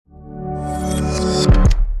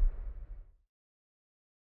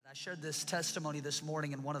shared this testimony this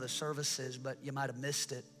morning in one of the services, but you might have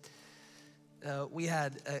missed it. We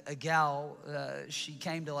had a gal, she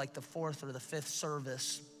came to like the fourth or the fifth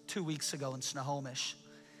service 2 weeks ago in Snohomish.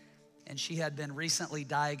 And she had been recently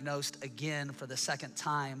diagnosed again for the second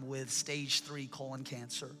time with stage 3 colon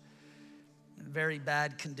cancer. Very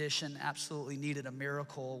bad condition, absolutely needed a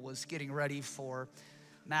miracle, was getting ready for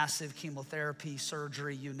massive chemotherapy,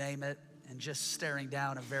 surgery, you name it, and just staring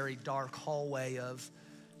down a very dark hallway of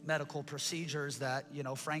medical procedures that,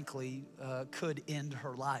 frankly, could end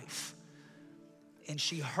her life. And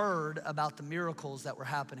she heard about the miracles that were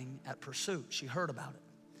happening at Pursuit. She heard about it.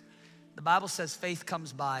 The Bible says faith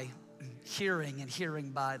comes by hearing, and hearing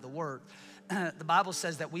by the word. The Bible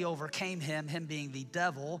says that we overcame him being the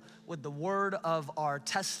devil, with the word of our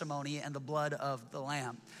testimony and the blood of the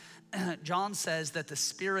Lamb. John says that the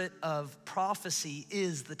spirit of prophecy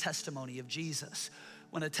is the testimony of Jesus.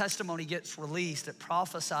 When a testimony gets released, it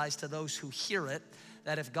prophesies to those who hear it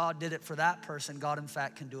that if God did it for that person, God in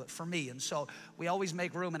fact can do it for me. And so we always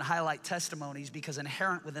make room and highlight testimonies, because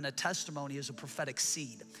inherent within a testimony is a prophetic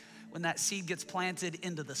seed. When that seed gets planted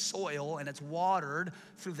into the soil and it's watered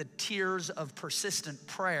through the tears of persistent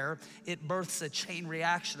prayer, it births a chain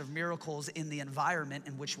reaction of miracles in the environment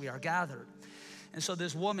in which we are gathered. And so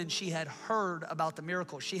this woman, she had heard about the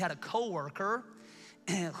miracle. She had a coworker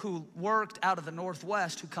who worked out of the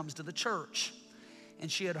Northwest who comes to the church.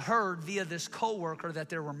 And she had heard via this coworker that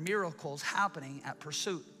there were miracles happening at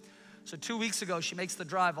Pursuit. So 2 weeks ago, she makes the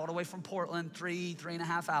drive all the way from Portland, three and a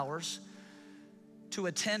half hours, to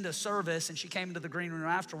attend a service, and she came into the green room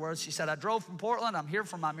afterwards. She said, I drove from Portland, I'm here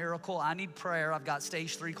for my miracle, I need prayer, I've got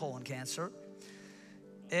stage 3 colon cancer.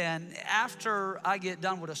 And after I get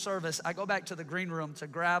done with a service, I go back to the green room to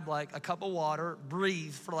grab like a cup of water,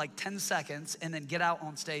 breathe for like 10 seconds, and then get out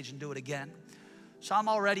on stage and do it again. So I'm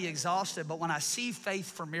already exhausted, but when I see faith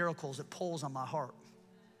for miracles, it pulls on my heart.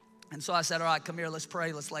 And so I said, all right, come here, let's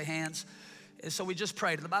pray, let's lay hands. And so we just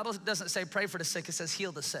prayed. The Bible doesn't say pray for the sick, it says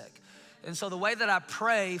heal the sick. And so the way that I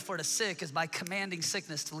pray for the sick is by commanding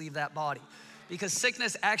sickness to leave that body. Because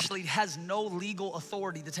sickness actually has no legal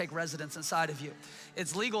authority to take residence inside of you.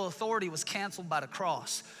 Its legal authority was canceled by the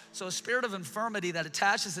cross. So a spirit of infirmity that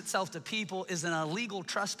attaches itself to people is an illegal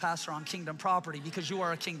trespasser on kingdom property, because you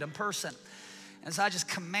are a kingdom person. And so I just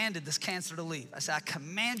commanded this cancer to leave. I said, I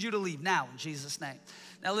command you to leave now in Jesus' name.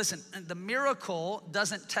 Now listen, the miracle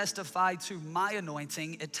doesn't testify to my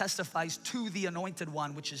anointing, it testifies to the anointed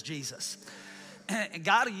one, which is Jesus. And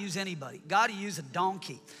God will use anybody. God will use a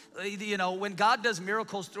donkey. When God does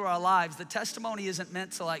miracles through our lives, the testimony isn't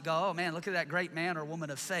meant to like go, oh man, look at that great man or woman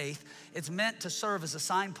of faith. It's meant to serve as a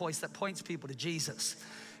signpost that points people to Jesus.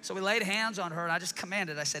 So we laid hands on her and I just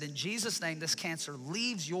commanded, I said, in Jesus' name, this cancer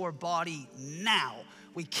leaves your body now.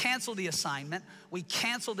 We cancel the assignment, we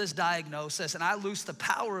cancel this diagnosis, and I loose the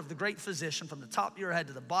power of the great physician from the top of your head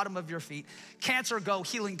to the bottom of your feet. Cancer go,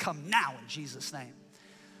 healing come now in Jesus' name.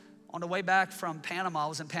 On the way back from Panama, I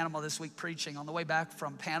was in Panama this week preaching. On the way back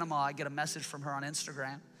from Panama, I get a message from her on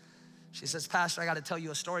Instagram. She says, Pastor, I got to tell you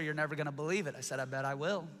a story. You're never going to believe it. I said, I bet I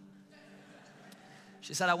will.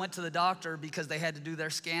 She said, I went to the doctor because they had to do their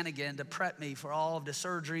scan again to prep me for all of the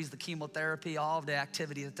surgeries, the chemotherapy, all of the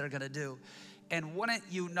activity that they're going to do. And wouldn't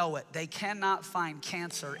you know it, they cannot find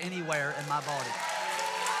cancer anywhere in my body.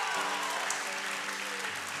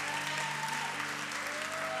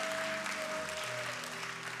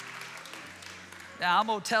 Now, I'm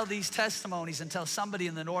gonna tell these testimonies until somebody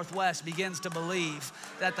in the Northwest begins to believe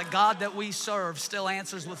that the God that we serve still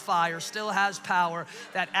answers with fire, still has power,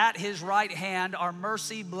 that at his right hand are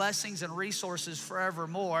mercy, blessings, and resources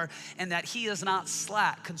forevermore, and that he is not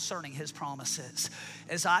slack concerning his promises.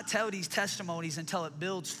 As I tell these testimonies until it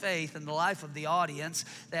builds faith in the life of the audience,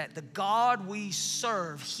 that the God we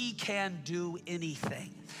serve, he can do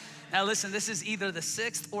anything. Now listen, this is either the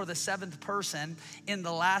 6th or the 7th person in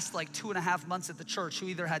the last like 2.5 months at the church who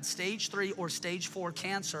either had stage 3 or stage 4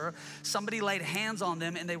 cancer. Somebody laid hands on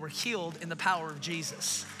them and they were healed in the power of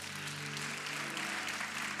Jesus.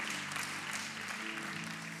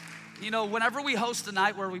 Whenever we host a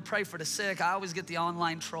night where we pray for the sick, I always get the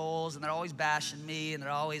online trolls and they're always bashing me and they're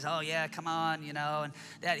always, oh yeah, come on, and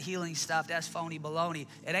that healing stuff, that's phony baloney.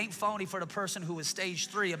 It ain't phony for the person who was stage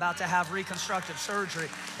 3 about to have reconstructive surgery.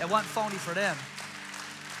 It wasn't phony for them.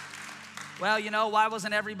 Well, why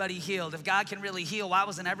wasn't everybody healed? If God can really heal, why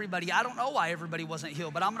wasn't everybody? I don't know why everybody wasn't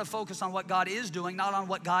healed, but I'm gonna focus on what God is doing, not on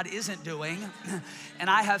what God isn't doing. And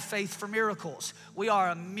I have faith for miracles. We are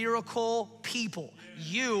a miracle people.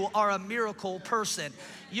 You are a miracle person.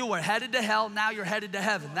 You were headed to hell, now you're headed to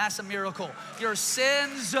heaven. That's a miracle. Your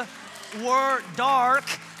sins were dark,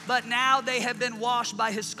 but now they have been washed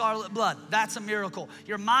by his scarlet blood. That's a miracle.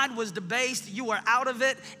 Your mind was debased, you were out of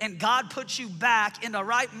it, and God put you back in the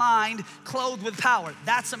right mind, clothed with power.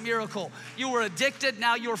 That's a miracle. You were addicted,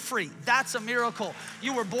 now you're free. That's a miracle.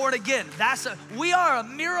 You were born again. We are a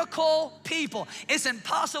miracle people. It's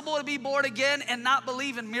impossible to be born again and not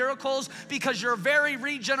believe in miracles, because your very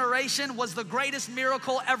regeneration was the greatest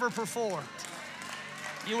miracle ever performed.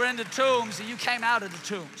 You were in the tombs and you came out of the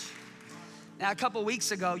tombs. Now, a couple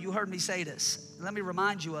weeks ago, you heard me say this. Let me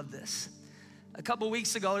remind you of this. A couple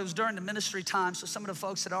weeks ago, it was during the ministry time, so some of the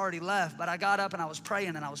folks had already left, but I got up and I was praying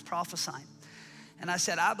and I was prophesying. And I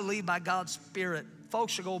said, I believe by God's Spirit,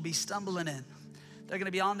 folks are gonna be stumbling in. They're gonna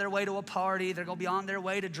be on their way to a party. They're gonna be on their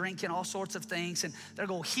way to drinking, all sorts of things. And they're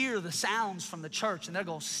gonna hear the sounds from the church and they're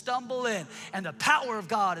gonna stumble in, and the power of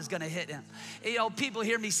God is gonna hit them. You know, people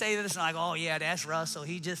hear me say this and like, oh yeah, that's Russell.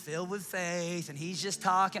 He's just filled with faith and he's just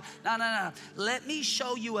talking. No. Let me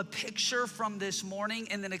show you a picture from this morning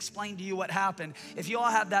and then explain to you what happened. If you all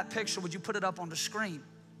have that picture, would you put it up on the screen?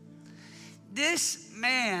 This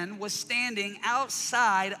man was standing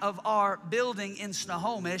outside of our building in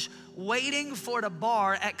Snohomish waiting for the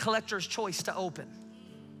bar at Collector's Choice to open.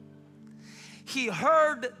 He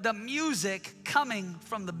heard the music coming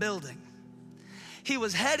from the building. He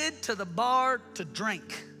was headed to the bar to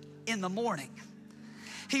drink in the morning.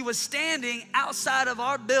 He was standing outside of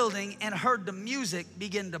our building and heard the music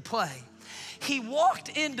begin to play. He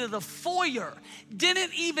walked into the foyer,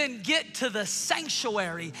 didn't even get to the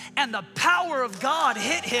sanctuary, and the power of God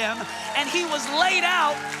hit him, and he was laid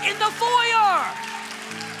out in the foyer.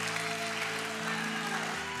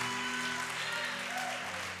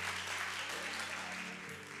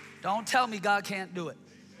 Don't tell me God can't do it.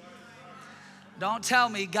 Don't tell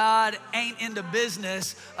me God ain't in the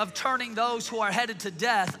business of turning those who are headed to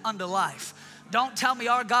death unto life. Don't tell me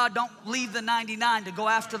our God don't leave the 99 to go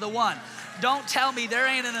after the one. Don't tell me there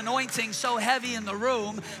ain't an anointing so heavy in the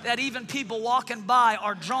room that even people walking by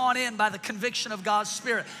are drawn in by the conviction of God's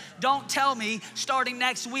Spirit. Don't tell me starting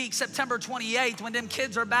next week, September 28th, when them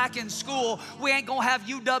kids are back in school, we ain't gonna have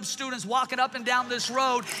UW students walking up and down this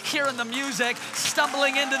road, hearing the music,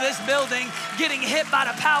 stumbling into this building, getting hit by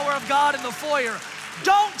the power of God in the foyer.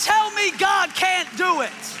 Don't tell me God can't do it.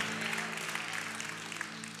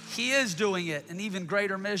 He is doing it in even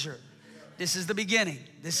greater measure. This is the beginning.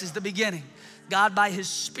 This is the beginning. God, by his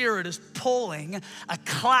Spirit, is pulling a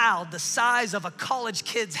cloud the size of a college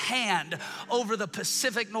kid's hand over the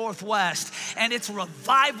Pacific Northwest. And it's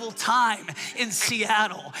revival time in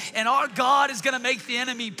Seattle. And our God is gonna make the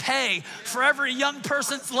enemy pay for every young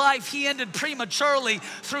person's life he ended prematurely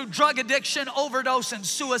through drug addiction, overdose, and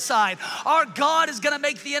suicide. Our God is gonna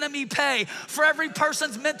make the enemy pay for every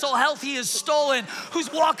person's mental health he has stolen,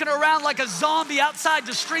 who's walking around like a zombie outside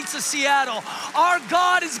the streets of Seattle. Our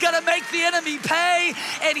God is gonna make the enemy pay,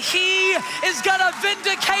 and he is gonna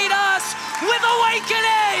vindicate us with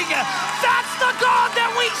awakening. That's the God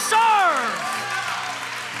that we serve.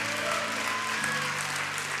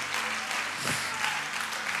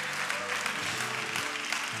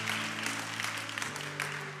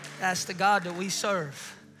 That's the God that we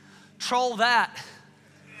serve. Troll that.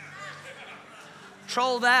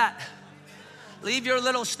 Troll that. Leave your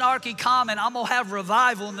little snarky comment. I'm gonna have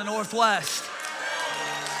revival in the Northwest.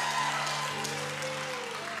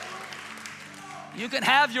 You can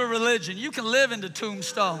have your religion. You can live in the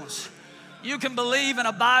tombstones. You can believe in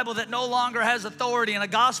a Bible that no longer has authority and a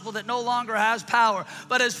gospel that no longer has power.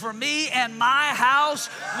 But as for me and my house,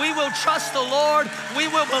 we will trust the Lord. We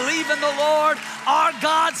will believe in the Lord. Our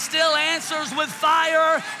God still answers with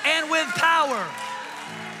fire and with power.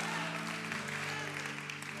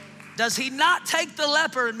 Does he not take the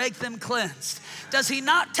leper and make them cleansed? Does he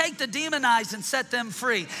not take the demonized and set them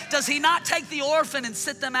free? Does he not take the orphan and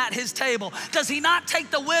sit them at his table? Does he not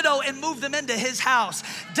take the widow and move them into his house?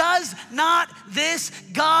 Does not this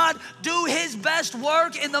God do his best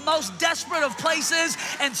work in the most desperate of places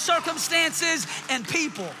and circumstances and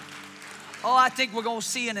people? Oh, I think we're gonna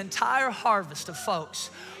see an entire harvest of folks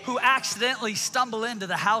who accidentally stumble into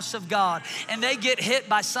the house of God and they get hit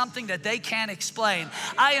by something that they can't explain.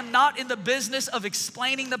 I am not in the business of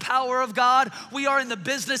explaining the power of God. We are in the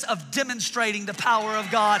business of demonstrating the power of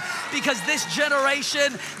God, because this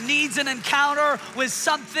generation needs an encounter with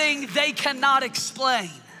something they cannot explain.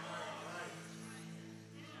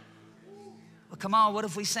 Well, come on, what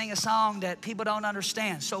if we sing a song that people don't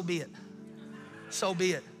understand? So be it. So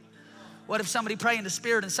be it. What if somebody pray in the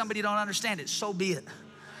Spirit and somebody don't understand it? So be it.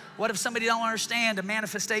 What if somebody don't understand the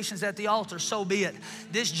manifestations at the altar? So be it.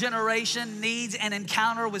 This generation needs an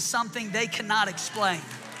encounter with something they cannot explain.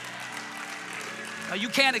 Now, you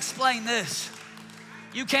can't explain this.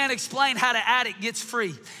 You can't explain how the addict gets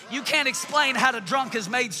free. You can't explain how the drunk is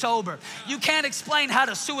made sober. You can't explain how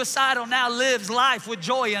the suicidal now lives life with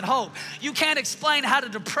joy and hope. You can't explain how the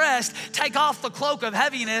depressed take off the cloak of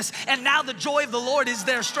heaviness and now the joy of the Lord is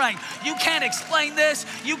their strength. You can't explain this.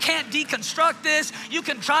 You can't deconstruct this. You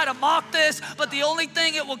can try to mock this, but the only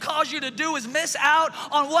thing it will cause you to do is miss out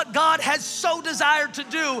on what God has so desired to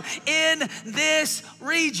do in this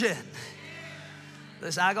region.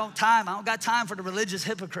 Listen, I don't got time for the religious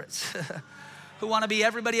hypocrites who want to be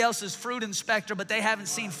everybody else's fruit inspector, but they haven't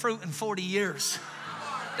seen fruit in 40 years.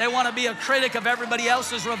 They want to be a critic of everybody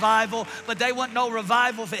else's revival, but they want no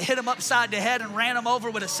revival if it hit them upside the head and ran them over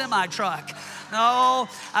with a semi-truck. No,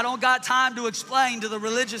 I don't got time to explain to the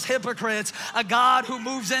religious hypocrites a God who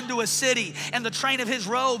moves into a city and the train of his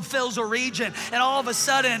robe fills a region, and all of a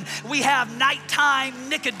sudden we have nighttime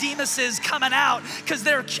Nicodemuses coming out because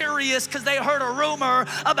they're curious because they heard a rumor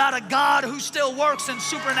about a God who still works in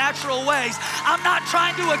supernatural ways. I'm not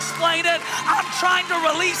trying to explain it. I'm trying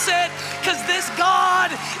to release it because this God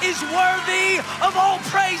is worthy of all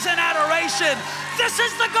praise and adoration. This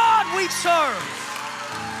is the God we serve.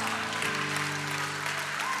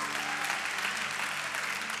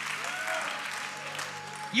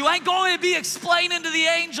 You ain't going to be explaining to the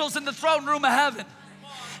angels in the throne room of heaven.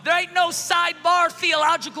 There ain't no sidebar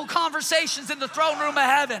theological conversations in the throne room of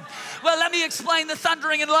heaven. Well, let me explain the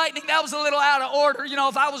thundering and lightning. That was a little out of order. You know,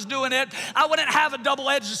 if I was doing it, I wouldn't have a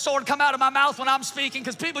double-edged sword come out of my mouth when I'm speaking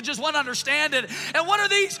because people just wouldn't understand it. And what are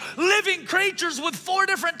these living creatures with 4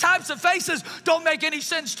 different types of faces? Don't make any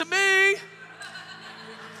sense to me.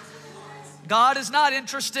 God is not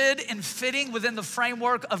interested in fitting within the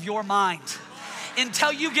framework of your mind.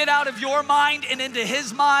 Until you get out of your mind and into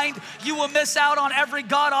his mind, you will miss out on every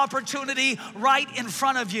God opportunity right in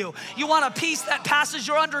front of you. You want a peace that passes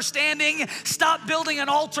your understanding? Stop building an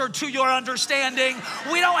altar to your understanding.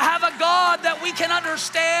 We don't have a God that we can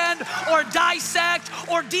understand or dissect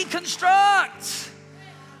or deconstruct.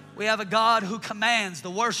 We have a God who commands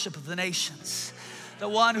the worship of the nations. The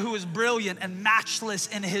one who is brilliant and matchless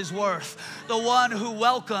in his worth. The one who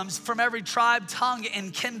welcomes from every tribe, tongue,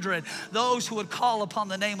 and kindred those who would call upon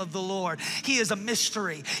the name of the Lord. He is a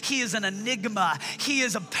mystery. He is an enigma. He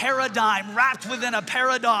is a paradigm wrapped within a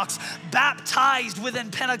paradox, baptized within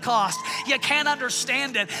Pentecost. You can't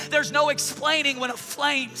understand it. There's no explaining when a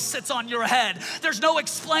flame sits on your head. There's no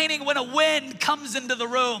explaining when a wind comes into the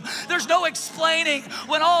room. There's no explaining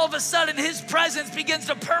when all of a sudden his presence begins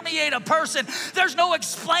to permeate a person. There's no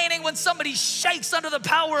explaining when somebody shakes under the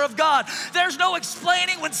power of God. There's no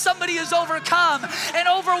explaining when somebody is overcome and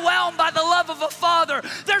overwhelmed by the love of a father.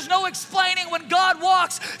 There's no explaining when God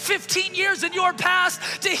walks 15 years in your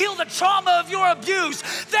past to heal the trauma of your abuse.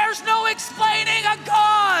 There's no explaining a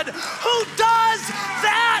God who does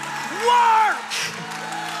that work.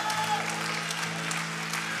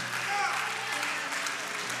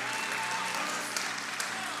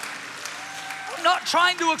 I'm not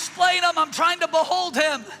trying to explain him, I'm trying to behold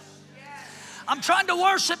him. I'm trying to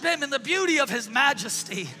worship him in the beauty of his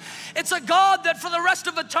majesty. It's a God that for the rest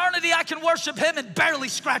of eternity I can worship him and barely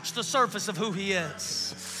scratch the surface of who he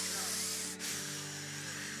is.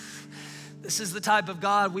 This is the type of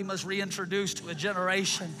God we must reintroduce to a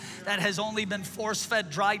generation that has only been force-fed,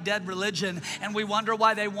 dry, dead religion, and we wonder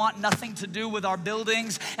why they want nothing to do with our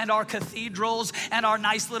buildings and our cathedrals and our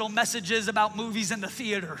nice little messages about movies in the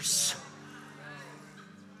theaters.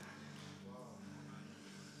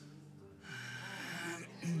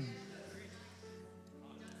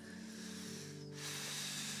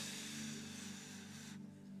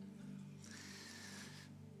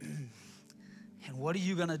 And what are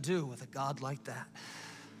you going to do with a God like that?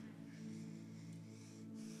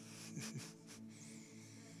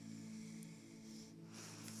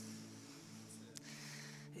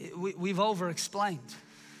 We've over-explained.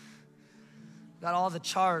 Got all the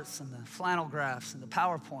charts and the flannel graphs and the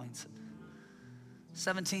PowerPoints and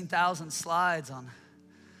 17,000 slides on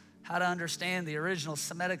how to understand the original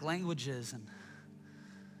Semitic languages. And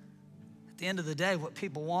at the end of the day, what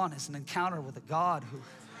people want is an encounter with a God who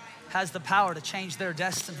has the power to change their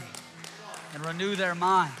destiny and renew their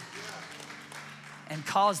mind and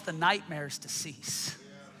cause the nightmares to cease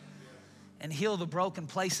and heal the broken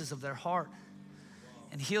places of their heart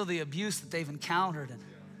and heal the abuse that they've encountered and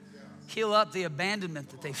heal up the abandonment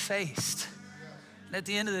that they faced. And at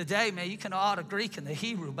the end of the day, man, you can know all the Greek and the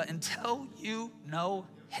Hebrew, but until you know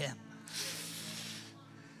him,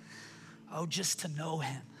 just to know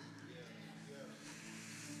him,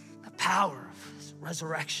 the power of his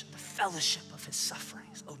resurrection, the fellowship of his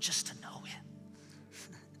sufferings, just to know him.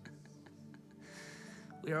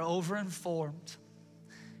 We are over-informed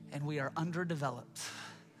and we are underdeveloped.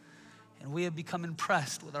 And we have become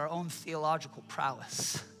impressed with our own theological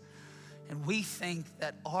prowess. And we think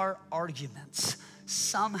that our arguments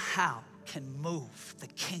somehow can move the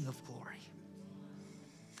King of glory.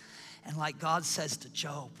 And like God says to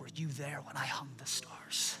Job, were you there when I hung the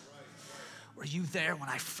stars? Were you there when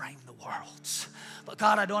I framed the worlds? But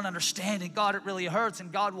God, I don't understand. And God, it really hurts.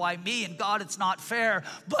 And God, why me? And God, it's not fair.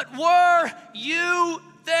 But were you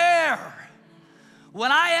there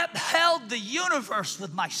when I upheld the universe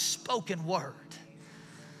with my spoken word?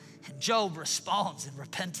 And Job responds in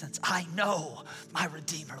repentance, I know my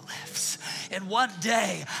Redeemer lives. And one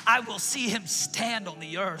day I will see him stand on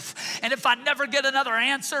the earth. And if I never get another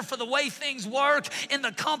answer for the way things work in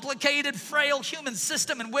the complicated, frail human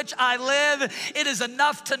system in which I live, it is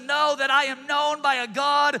enough to know that I am known by a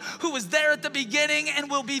God who was there at the beginning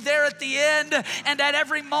and will be there at the end and at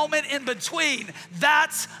every moment in between.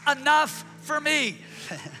 That's enough for me.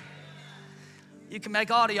 You can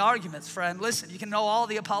make all the arguments, friend. Listen, you can know all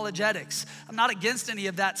the apologetics. I'm not against any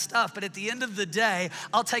of that stuff, but at the end of the day,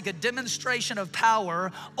 I'll take a demonstration of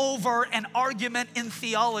power over an argument in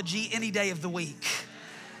theology any day of the week.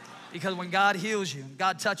 Because when God heals you,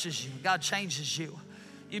 God touches you, God changes you,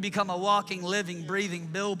 you become a walking, living, breathing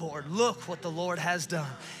billboard. Look what the Lord has done.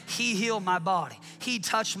 He healed my body. He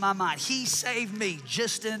touched my mind. He saved me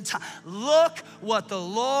just in time. Look what the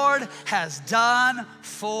Lord has done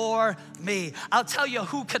for me. I'll tell you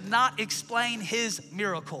who could not explain his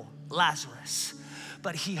miracle, Lazarus.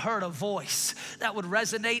 But he heard a voice that would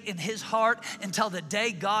resonate in his heart until the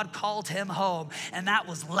day God called him home. And that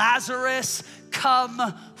was, Lazarus, come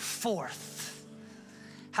forth.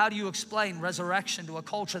 How do you explain resurrection to a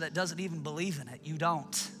culture that doesn't even believe in it? You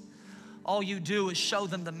don't. All you do is show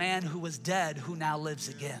them the man who was dead who now lives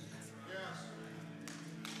again.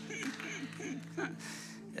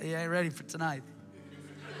 You ain't ready for tonight.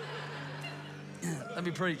 Let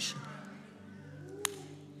me preach.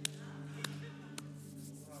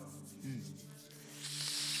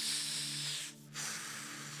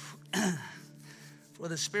 Where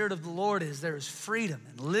the Spirit of the Lord is, there is freedom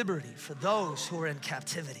and liberty for those who are in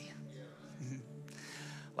captivity.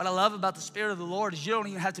 What I love about the Spirit of the Lord is you don't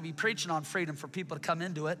even have to be preaching on freedom for people to come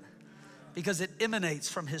into it, because it emanates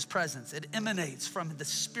from his presence. It emanates from the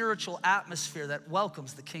spiritual atmosphere that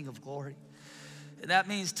welcomes the King of glory. And that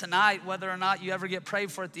means tonight, whether or not you ever get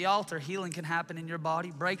prayed for at the altar, healing can happen in your body,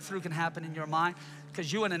 breakthrough can happen in your mind.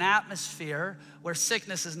 Because you're in an atmosphere where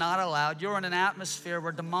sickness is not allowed. You're in an atmosphere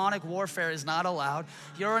where demonic warfare is not allowed.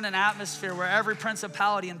 You're in an atmosphere where every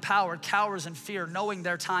principality and power cowers in fear, knowing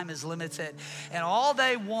their time is limited. And all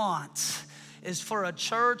they want is for a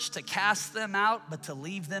church to cast them out, but to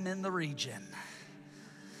leave them in the region.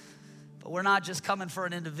 But we're not just coming for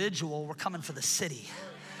an individual, we're coming for the city.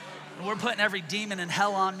 And we're putting every demon in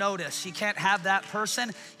hell on notice. You can't have that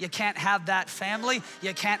person. You can't have that family.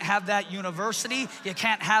 You can't have that university. You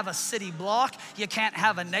can't have a city block. You can't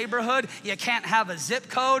have a neighborhood. You can't have a zip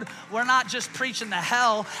code. We're not just preaching the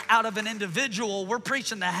hell out of an individual. We're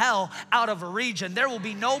preaching the hell out of a region. There will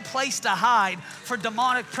be no place to hide for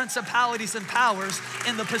demonic principalities and powers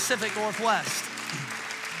in the Pacific Northwest.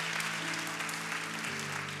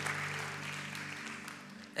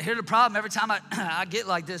 Here's the problem. Every time I get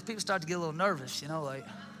like this, people start to get a little nervous, like,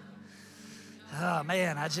 oh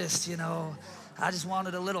man, I just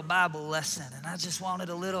wanted a little Bible lesson, and I just wanted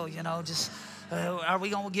a little, are we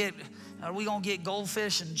gonna get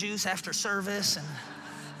goldfish and juice after service,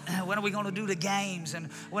 and when are we gonna do the games,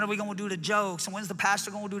 and when are we gonna do the jokes, and when's the pastor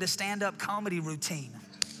gonna do the stand-up comedy routine?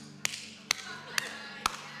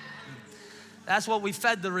 That's what we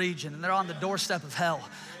fed the region, and they're on the doorstep of hell.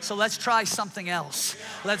 So let's try something else.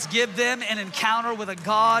 Let's give them an encounter with a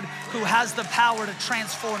God who has the power to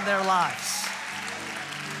transform their lives.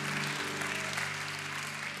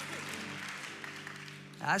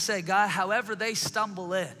 I say, God, however they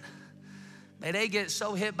stumble in, may they get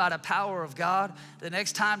so hit by the power of God, the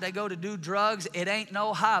next time they go to do drugs, it ain't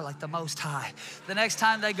no high like the Most High. The next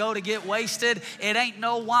time they go to get wasted, it ain't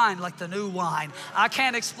no wine like the new wine. I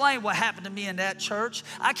can't explain what happened to me in that church.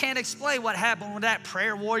 I can't explain what happened when that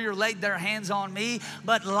prayer warrior laid their hands on me,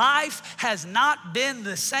 but life has not been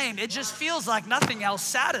the same. It just feels like nothing else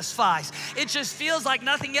satisfies. It just feels like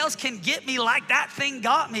nothing else can get me like that thing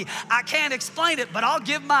got me. I can't explain it, but I'll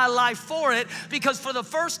give my life for it, because for the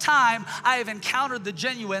first time, I have encountered the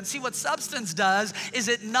genuine. See, what substance does is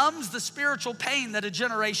it numbs the spiritual pain that a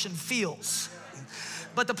generation feels.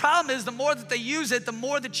 But the problem is, the more that they use it, the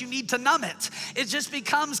more that you need to numb it. It just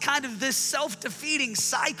becomes kind of this self-defeating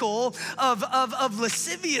cycle of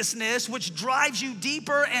lasciviousness, which drives you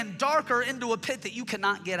deeper and darker into a pit that you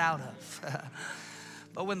cannot get out of.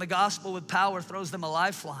 But when the gospel with power throws them a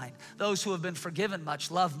lifeline, those who have been forgiven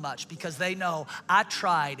much love much, because they know I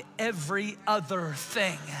tried every other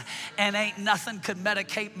thing and ain't nothing could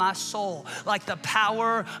medicate my soul like the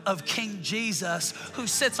power of King Jesus, who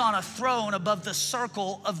sits on a throne above the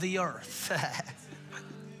circle of the earth.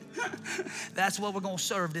 That's what we're gonna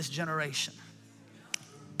serve this generation.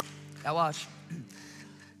 Now watch.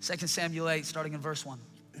 2 Samuel 8, starting in verse 1.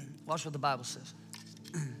 Watch what the Bible says.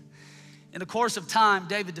 In the course of time,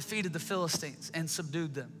 David defeated the Philistines and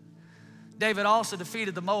subdued them. David also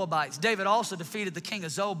defeated the Moabites. David also defeated the king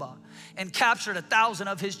of Zobah and captured 1,000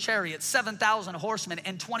 of his chariots, 7,000 horsemen,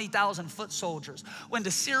 and 20,000 foot soldiers. When the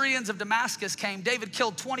Syrians of Damascus came, David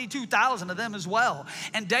killed 22,000 of them as well.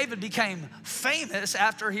 And David became famous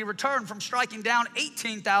after he returned from striking down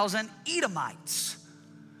 18,000 Edomites.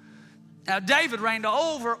 Now, David reigned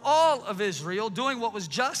over all of Israel, doing what was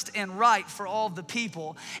just and right for all of the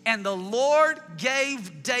people. And the Lord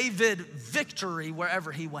gave David victory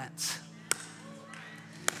wherever he went.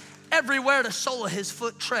 Everywhere the sole of his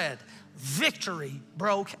foot tread, victory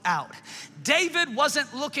broke out. David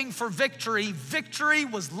wasn't looking for victory. Victory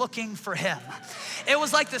was looking for him. It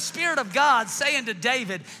was like the Spirit of God saying to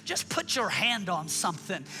David, just put your hand on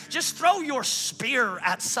something. Just throw your spear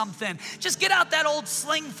at something. Just get out that old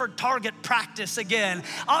sling for target practice again.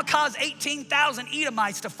 I'll cause 18,000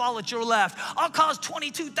 Edomites to fall at your left. I'll cause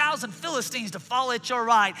 22,000 Philistines to fall at your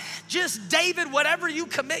right. Just, David, whatever you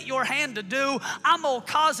commit your hand to do, I'm gonna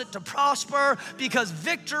cause it to prosper, because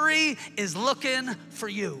victory is looking for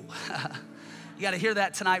you. You gotta hear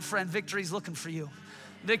that tonight, friend. Victory's looking for you.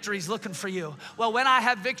 Victory's looking for you. Well, when I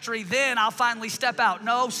have victory, then I'll finally step out.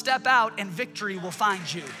 No, step out and victory will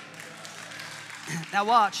find you. Now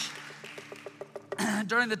watch.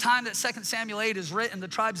 During the time that 2 Samuel 8 is written, the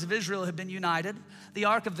tribes of Israel have been united. The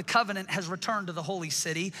Ark of the Covenant has returned to the holy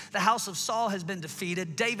city. The house of Saul has been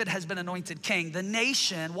defeated. David has been anointed king. The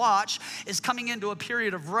nation, watch, is coming into a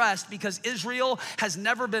period of rest, because Israel has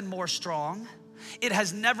never been more strong. It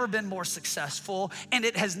has never been more successful, and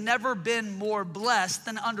it has never been more blessed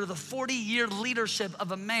than under the 40-year leadership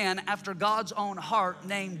of a man after God's own heart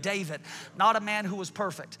named David. Not a man who was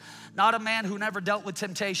perfect, not a man who never dealt with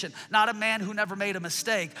temptation, not a man who never made a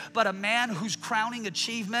mistake, but a man whose crowning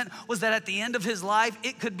achievement was that at the end of his life,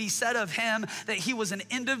 it could be said of him that he was an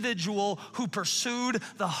individual who pursued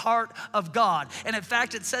the heart of God. And in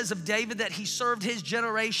fact, it says of David that he served his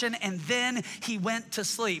generation and then he went to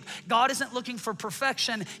sleep. God isn't looking for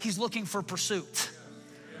perfection, he's looking for pursuit.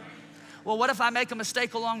 Well, what if I make a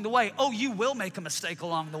mistake along the way? Oh, you will make a mistake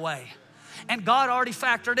along the way. And God already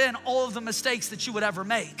factored in all of the mistakes that you would ever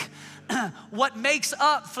make. What makes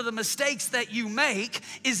up for the mistakes that you make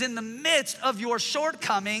is, in the midst of your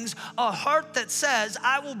shortcomings, a heart that says,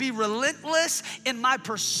 I will be relentless in my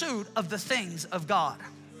pursuit of the things of God.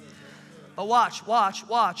 But watch.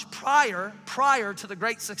 Prior to the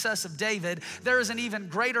great success of David, there is an even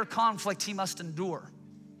greater conflict he must endure.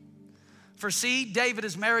 For see, David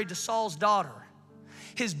is married to Saul's daughter.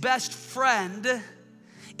 His best friend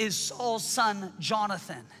is Saul's son,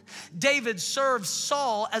 Jonathan. David served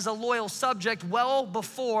Saul as a loyal subject well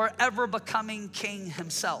before ever becoming king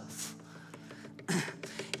himself.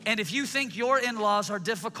 And if you think your in-laws are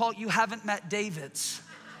difficult, you haven't met David's.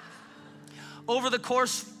 Over the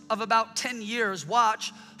course of about 10 years,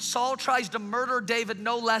 watch, Saul tries to murder David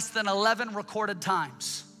no less than 11 recorded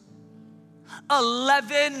times.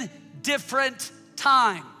 11 different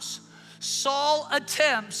times. Saul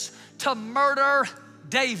attempts to murder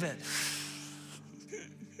David.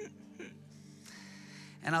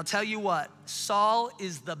 And I'll tell you what, Saul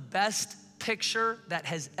is the best picture that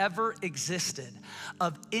has ever existed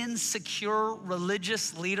of insecure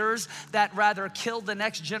religious leaders that rather kill the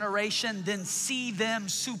next generation than see them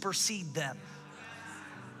supersede them.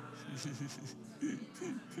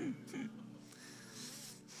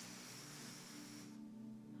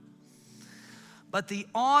 But the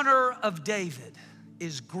honor of David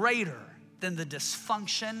is greater than the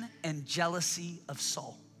dysfunction and jealousy of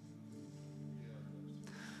Saul.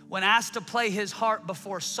 When asked to play his heart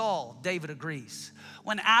before Saul, David agrees.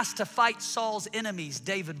 When asked to fight Saul's enemies,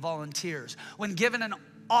 David volunteers. When given an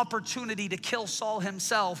opportunity to kill Saul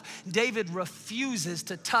himself, David refuses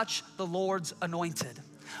to touch the Lord's anointed.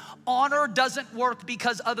 Honor doesn't work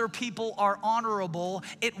because other people are honorable.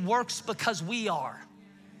 It works because we are.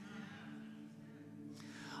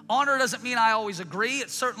 Honor doesn't mean I always agree. It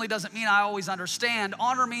certainly doesn't mean I always understand.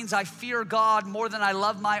 Honor means I fear God more than I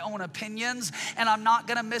love my own opinions, and I'm not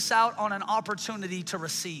gonna miss out on an opportunity to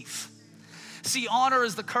receive. See, honor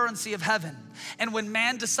is the currency of heaven. And when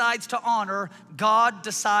man decides to honor, God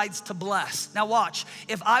decides to bless. Now watch,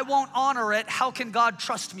 if I won't honor it, how can God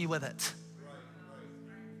trust me with it?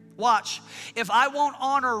 Watch, if I won't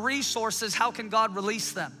honor resources, how can God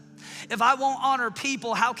release them? If I won't honor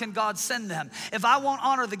people, how can God send them? If I won't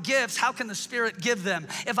honor the gifts, how can the Spirit give them?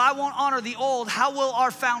 If I won't honor the old, how will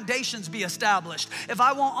our foundations be established? If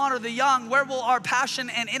I won't honor the young, where will our passion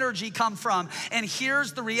and energy come from? And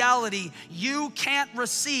here's the reality: you can't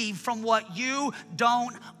receive from what you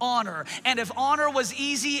don't honor. And if honor was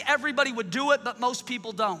easy, everybody would do it, but most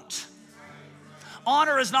people don't.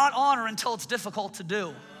 Honor is not honor until it's difficult to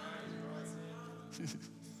do.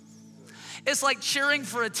 It's like cheering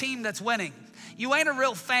for a team that's winning. You ain't a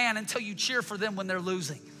real fan until you cheer for them when they're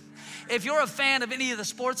losing. If you're a fan of any of the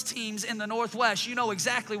sports teams in the Northwest, you know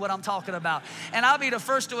exactly what I'm talking about. And I'll be the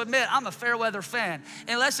first to admit, I'm a fair weather fan.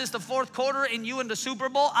 Unless it's the fourth quarter and you in the Super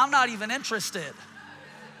Bowl, I'm not even interested.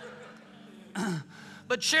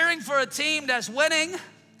 But cheering for a team that's winning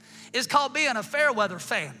is called being a fair weather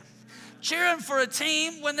fan. Cheering for a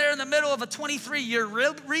team when they're in the middle of a 23-year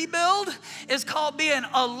rebuild is called being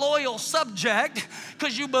a loyal subject,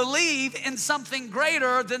 because you believe in something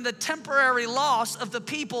greater than the temporary loss of the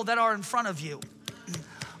people that are in front of you.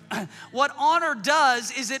 What honor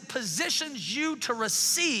does is it positions you to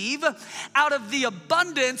receive out of the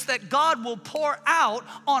abundance that God will pour out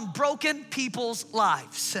on broken people's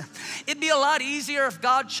lives. It'd be a lot easier if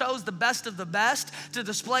God chose the best of the best to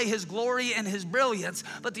display his glory and his brilliance.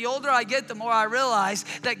 But the older I get, the more I realize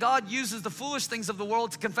that God uses the foolish things of the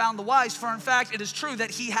world to confound the wise. For in fact, it is true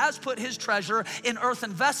that he has put his treasure in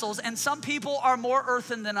earthen vessels, and some people are more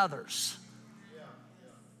earthen than others.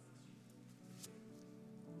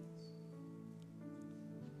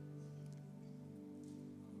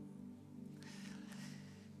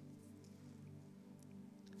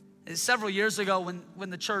 Several years ago when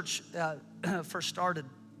the church first started,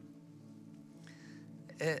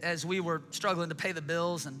 as we were struggling to pay the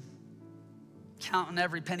bills and counting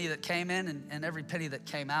every penny that came in and every penny that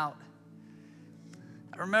came out,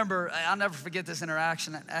 I remember, I'll never forget this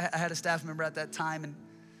interaction. I had a staff member at that time, and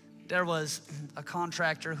there was a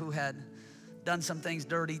contractor who had done some things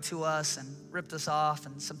dirty to us and ripped us off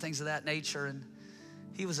and some things of that nature, and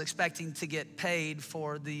he was expecting to get paid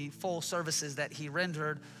for the full services that he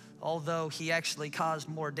rendered, although he actually caused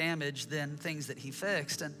more damage than things that he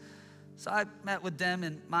fixed. And so I met with them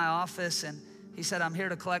in my office, and he said, "I'm here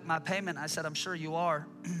to collect my payment." I said, "I'm sure you are."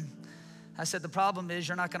 I said, "The problem is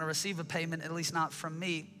you're not going to receive a payment, at least not from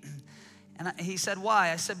me." And he said,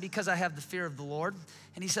 "Why?" I said, "Because I have the fear of the Lord."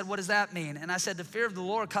 And he said, "What does that mean?" And I said, "The fear of the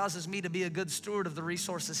Lord causes me to be a good steward of the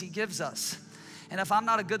resources he gives us. And if I'm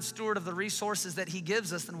not a good steward of the resources that he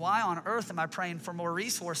gives us, then why on earth am I praying for more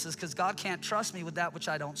resources? Because God can't trust me with that which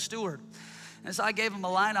I don't steward." And so I gave him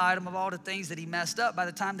a line item of all the things that he messed up. By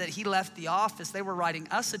the time that he left the office, they were writing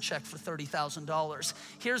us a check for $30,000.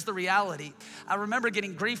 Here's the reality. I remember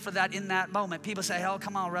getting grief for that in that moment. People say, "Oh,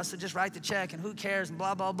 come on, Russell, just write the check and who cares," and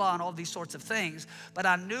blah, blah, blah, and all these sorts of things. But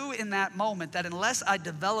I knew in that moment that unless I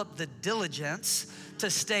developed the diligence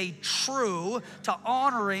to stay true to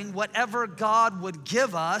honoring whatever God would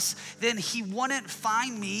give us, then he wouldn't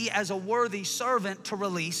find me as a worthy servant to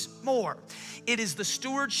release more. It is the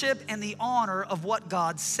stewardship and the honor of what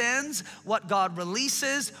God sends, what God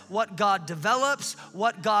releases, what God develops,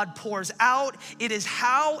 what God pours out. It is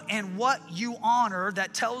how and what you honor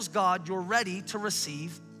that tells God you're ready to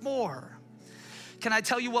receive more. Can I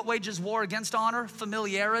tell you what wages war against honor?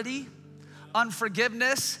 Familiarity,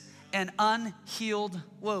 unforgiveness, and unhealed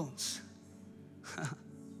wounds.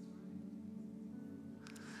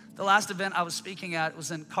 The last event I was speaking at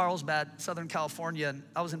was in Carlsbad, Southern California, and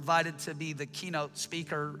I was invited to be the keynote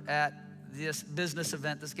speaker at this business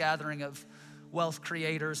event, this gathering of wealth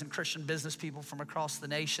creators and Christian business people from across the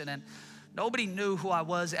nation. And nobody knew who I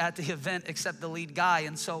was at the event except the lead guy.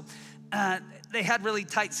 And so they had really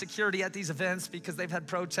tight security at these events because they've had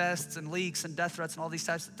protests and leaks and death threats and all these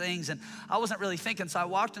types of things. And I wasn't really thinking, so I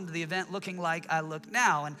walked into the event looking like I look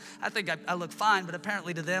now. And I think I look fine, but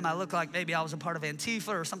apparently to them, I look like maybe I was a part of Antifa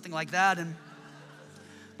or something like that. And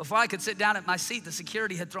before I could sit down at my seat, the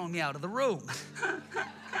security had thrown me out of the room.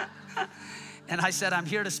 And I said, "I'm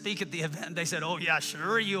here to speak at the event." They said, "Oh yeah,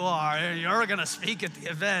 sure you are. You're gonna speak at the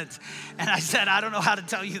event." And I said, "I don't know how to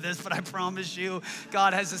tell you this, but I promise you,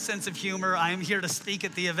 God has a sense of humor. I am here to speak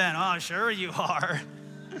at the event." "Oh, sure you are."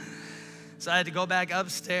 So I had to go back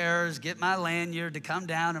upstairs, get my lanyard to come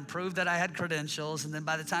down and prove that I had credentials. And then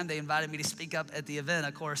by the time they invited me to speak up at the event,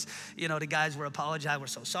 of course, you know, the guys were apologizing. "We're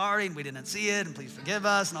so sorry, and we didn't see it, and please forgive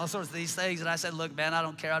us," and all sorts of these things. And I said, "Look, man, I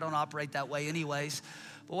don't care. I don't operate that way anyways.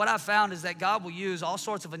 But what I've found is that God will use all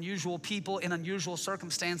sorts of unusual people in unusual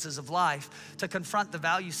circumstances of life to confront the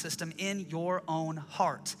value system in your own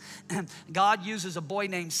heart. God uses a boy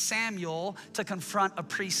named Samuel to confront a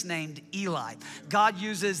priest named Eli. God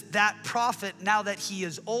uses that prophet, now that he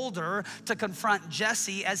is older, to confront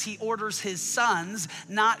Jesse as he orders his sons,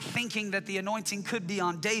 not thinking that the anointing could be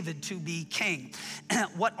on David to be king.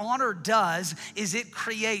 What honor does is it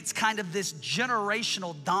creates kind of this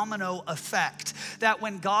generational domino effect, that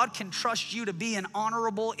when God can trust you to be an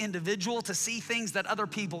honorable individual, to see things that other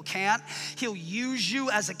people can't, he'll use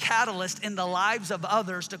you as a catalyst in the lives of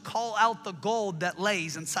others to call out the gold that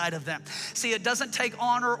lays inside of them. See, it doesn't take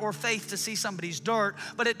honor or faith to see somebody's dirt,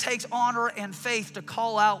 but it takes honor and faith to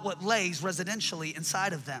call out what lays residentially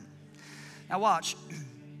inside of them. Now watch.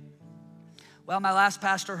 Well, my last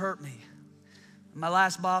pastor hurt me. My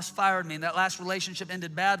last boss fired me, and that last relationship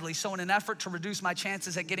ended badly. So in an effort to reduce my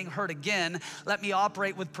chances at getting hurt again, let me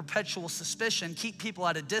operate with perpetual suspicion, keep people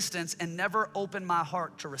at a distance, and never open my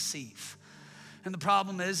heart to receive. And the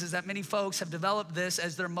problem is that many folks have developed this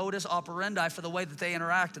as their modus operandi for the way that they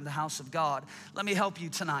interact in the house of God. Let me help you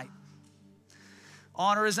tonight.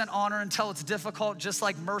 Honor isn't honor until it's difficult, just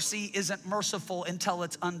like mercy isn't merciful until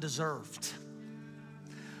it's undeserved.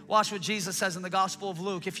 Watch what Jesus says in the Gospel of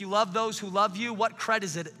Luke. If you love those who love you, what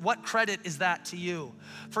credit is that to you?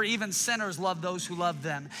 For even sinners love those who love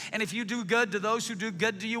them. And if you do good to those who do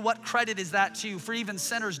good to you, what credit is that to you? For even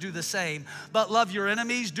sinners do the same. But love your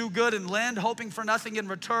enemies, do good and lend, hoping for nothing in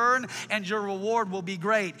return, and your reward will be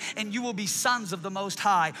great. And you will be sons of the Most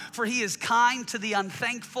High. For he is kind to the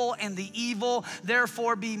unthankful and the evil.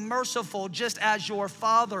 Therefore be merciful, just as your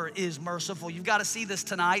Father is merciful. You've got to see this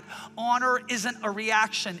tonight. Honor isn't a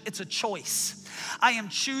reaction. It's a choice. I am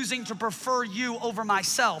choosing to prefer you over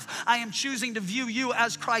myself. I am choosing to view you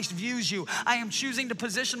as Christ views you. I am choosing to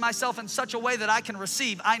position myself in such a way that I can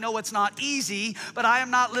receive. I know it's not easy, but I am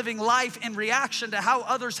not living life in reaction to how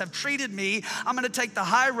others have treated me. I'm going to take the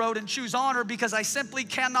high road and choose honor because I simply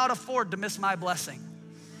cannot afford to miss my blessing.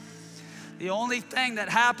 The only thing that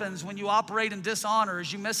happens when you operate in dishonor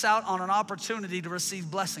is you miss out on an opportunity to receive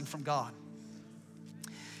blessing from God.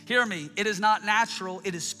 Hear me, it is not natural,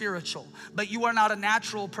 it is spiritual. But you are not a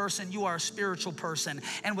natural person, you are a spiritual person.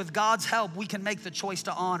 And with God's help, we can make the choice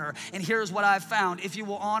to honor. And here's what I've found. If you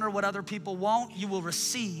will honor what other people won't, you will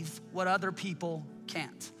receive what other people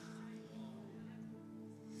can't.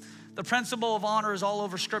 The principle of honor is all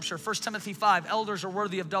over Scripture. 1 Timothy 5, elders are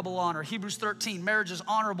worthy of double honor. Hebrews 13, marriage is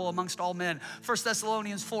honorable amongst all men. 1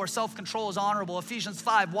 Thessalonians 4, self-control is honorable. Ephesians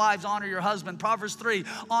 5, wives, honor your husband. Proverbs 3,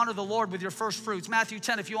 honor the Lord with your first fruits. Matthew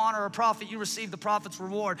 10, if you honor a prophet, you receive the prophet's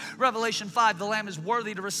reward. Revelation 5, the Lamb is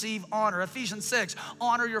worthy to receive honor. Ephesians 6,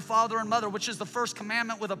 honor your father and mother, which is the first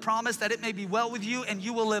commandment with a promise that it may be well with you and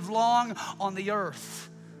you will live long on the earth.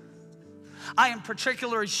 I am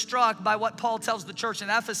particularly struck by what Paul tells the church in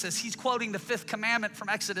Ephesus. He's quoting the 5th commandment from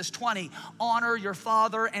Exodus 20, honor your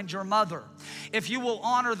father and your mother. If you will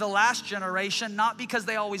honor the last generation, not because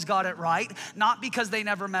they always got it right, not because they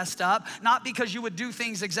never messed up, not because you would do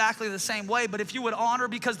things exactly the same way, but if you would honor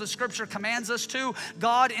because the Scripture commands us to,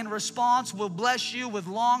 God in response will bless you with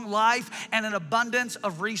long life and an abundance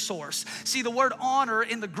of resource. See, the word honor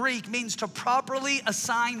in the Greek means to properly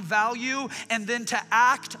assign value and then to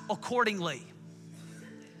act accordingly.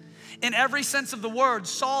 In every sense of the word,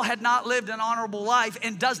 Saul had not lived an honorable life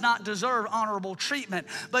and does not deserve honorable treatment.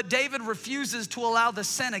 But David refuses to allow the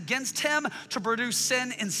sin against him to produce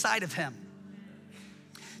sin inside of him.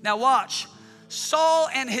 Now watch. Saul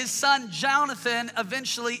and his son Jonathan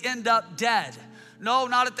eventually end up dead. No,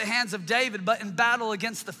 not at the hands of David, but in battle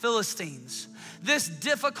against the Philistines. This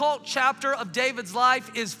difficult chapter of David's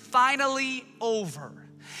life is finally over.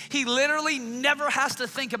 He literally never has to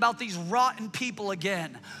think about these rotten people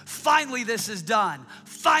again. Finally, this is done.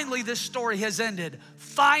 Finally, this story has ended.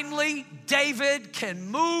 Finally, David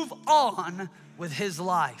can move on with his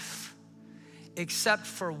life, except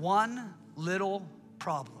for one little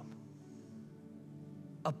problem.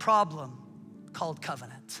 A problem called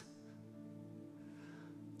covenant.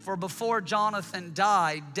 For before Jonathan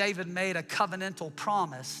died, David made a covenantal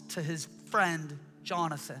promise to his friend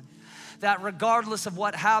Jonathan, that regardless of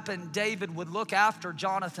what happened, David would look after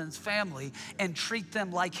Jonathan's family and treat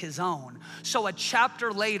them like his own. So a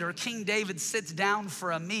chapter later, King David sits down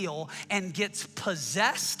for a meal and gets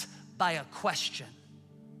possessed by a question.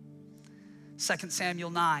 2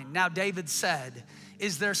 Samuel 9, now David said,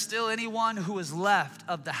 is there still anyone who is left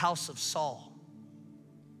of the house of Saul?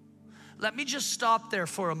 Let me just stop there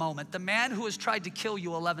for a moment. The man who has tried to kill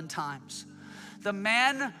you 11 times. The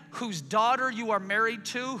man whose daughter you are married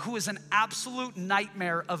to, who is an absolute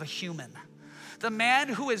nightmare of a human. the man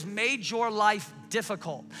who has made your life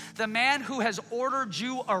difficult, the man who has ordered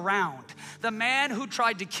you around, the man who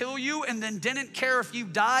tried to kill you and then didn't care if you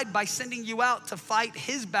died by sending you out to fight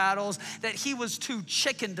his battles that he was too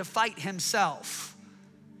chicken to fight himself.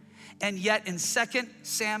 And yet in 2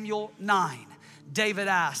 Samuel 9, David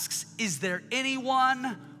asks, is there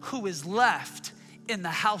anyone who is left in the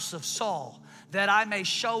house of Saul that I may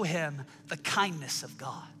show him the kindness of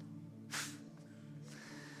God?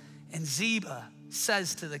 And Ziba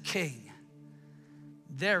says to the king,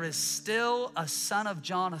 there is still a son of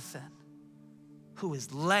Jonathan who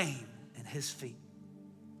is lame in his feet.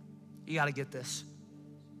 You got to get this.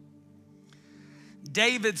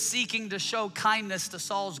 David seeking to show kindness to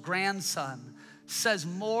Saul's grandson says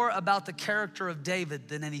more about the character of David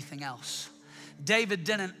than anything else. David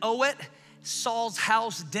didn't owe it. Saul's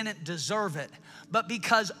house didn't deserve it. But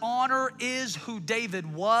because honor is who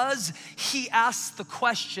David was, he asked the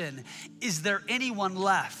question, is there anyone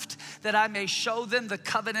left that I may show them the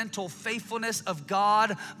covenantal faithfulness of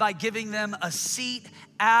God by giving them a seat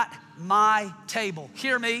at my table?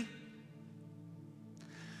 Hear me.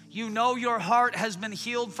 You know your heart has been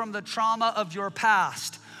healed from the trauma of your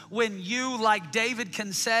past. When you, like David,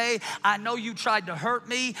 can say, I know you tried to hurt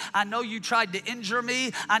me. I know you tried to injure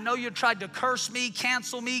me. I know you tried to curse me,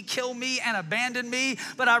 cancel me, kill me, and abandon me,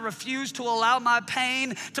 but I refuse to allow my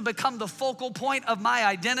pain to become the focal point of my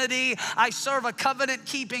identity. I serve a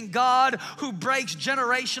covenant-keeping God who breaks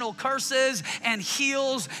generational curses and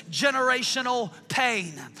heals generational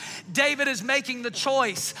pain. David is making the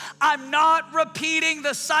choice. I'm not repeating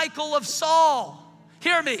the cycle of Saul.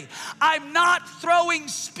 Hear me, I'm not throwing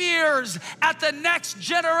spears at the next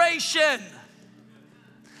generation.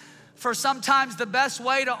 For sometimes the best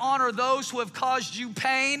way to honor those who have caused you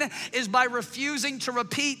pain is by refusing to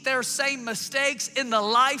repeat their same mistakes in the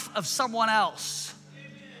life of someone else.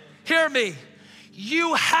 Hear me,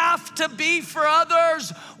 you have to be for others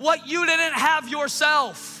what you didn't have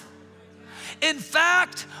yourself. In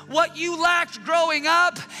fact, what you lacked growing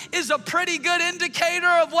up is a pretty good indicator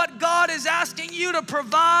of what God is asking you to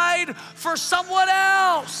provide for someone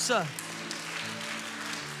else.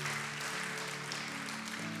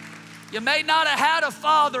 You may not have had a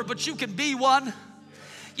father, but you can be one.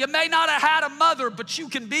 You may not have had a mother, but you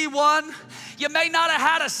can be one. You may not have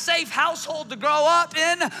had a safe household to grow up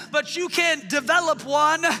in, but you can develop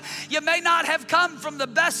one. You may not have come from the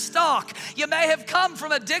best stock. You may have come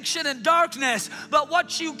from addiction and darkness, but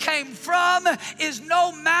what you came from is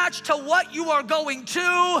no match to what you are going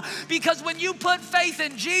to, because when you put faith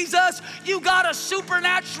in Jesus, you got a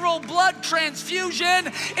supernatural blood transfusion.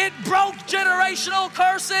 It broke generational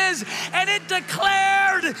curses and it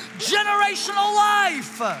declared generational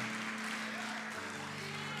life.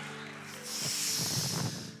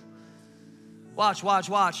 Watch. Why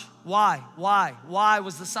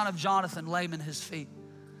was the son of Jonathan lame in his feet?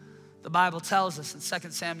 The Bible tells us in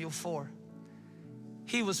 2 Samuel 4.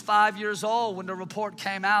 He was 5 years old when the report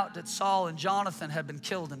came out that Saul and Jonathan had been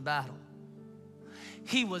killed in battle.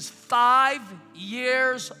 He was 5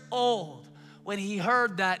 years old when he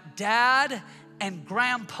heard that dad and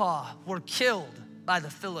grandpa were killed by the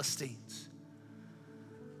Philistines.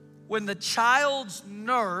 When the child's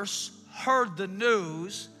nurse heard the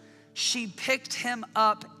news, she picked him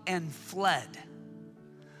up and fled.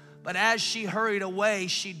 But as she hurried away,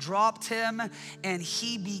 she dropped him and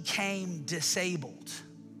he became disabled.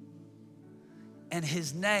 And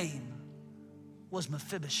his name was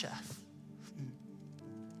Mephibosheth.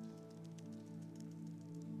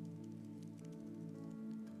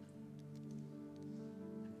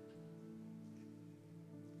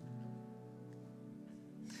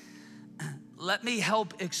 Let me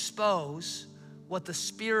help expose what the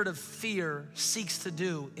spirit of fear seeks to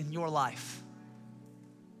do in your life.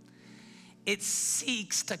 It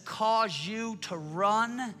seeks to cause you to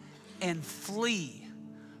run and flee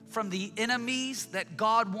from the enemies that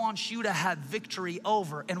God wants you to have victory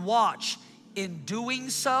over. And watch, in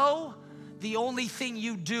doing so, the only thing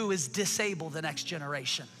you do is disable the next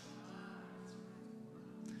generation.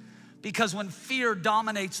 Because when fear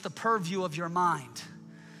dominates the purview of your mind,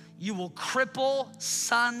 you will cripple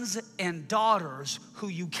sons and daughters who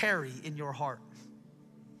you carry in your heart.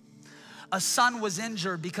 A son was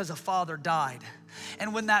injured because a father died.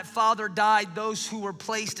 And when that father died, those who were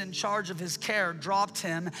placed in charge of his care dropped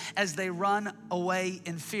him as they run away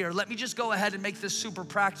in fear. Let me just go ahead and make this super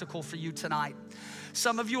practical for you tonight.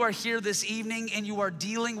 Some of you are here this evening and you are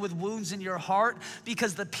dealing with wounds in your heart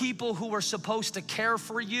because the people who were supposed to care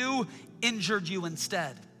for you injured you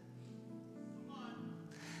instead.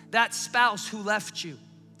 That spouse who left you,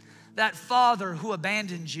 that father who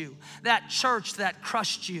abandoned you, that church that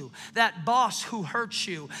crushed you, that boss who hurt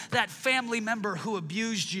you, that family member who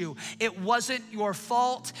abused you. It wasn't your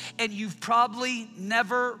fault, and you've probably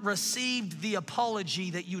never received the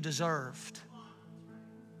apology that you deserved.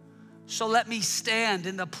 So let me stand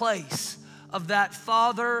in the place of that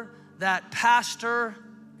father, that pastor,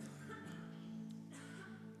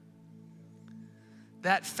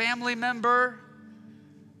 that family member,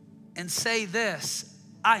 and say this: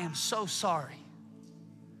 I am so sorry.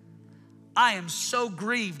 I am so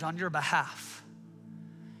grieved on your behalf.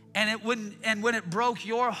 And when it broke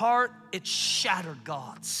your heart, it shattered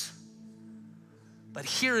God's. But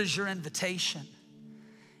here is your invitation.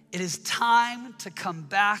 It is time to come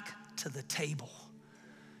back to the table,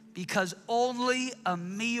 because only a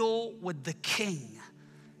meal with the King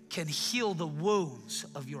can heal the wounds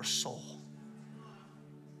of your soul.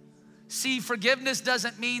 See, forgiveness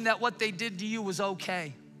doesn't mean that what they did to you was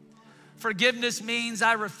okay. Forgiveness means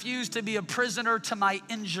I refuse to be a prisoner to my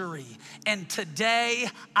injury, and today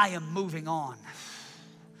I am moving on.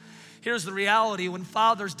 Here's the reality: when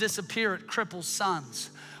fathers disappear, it cripples sons.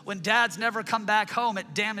 When dads never come back home,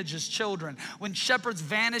 it damages children. When shepherds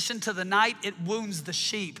vanish into the night, it wounds the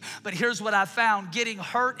sheep. But here's what I found: getting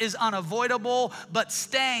hurt is unavoidable, but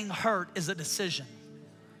staying hurt is a decision.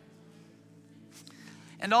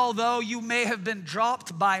 And although you may have been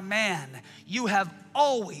dropped by man, you have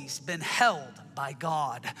always been held by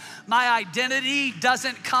God. My identity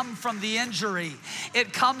doesn't come from the injury.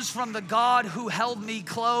 It comes from the God who held me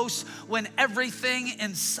close when everything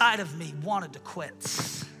inside of me wanted to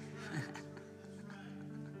quit.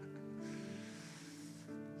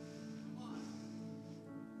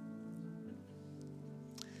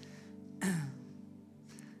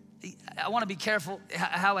 I want to be careful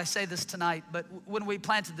how I say this tonight, but when we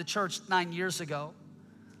planted the church 9 years ago,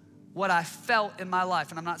 what I felt in my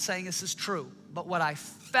life, and I'm not saying this is true, but what I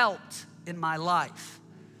felt in my life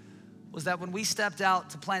was that when we stepped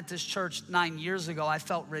out to plant this church 9 years ago, I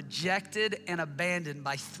felt rejected and abandoned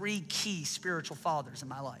by 3 key spiritual fathers in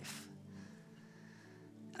my life.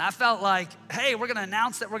 And I felt like, hey, we're gonna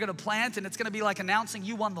announce that we're gonna plant, and it's gonna be like announcing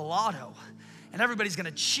you won the lotto. And everybody's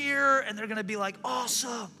gonna cheer, and they're gonna be like,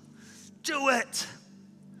 awesome. Do it.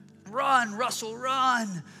 Run, Russell,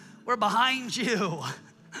 run. We're behind you.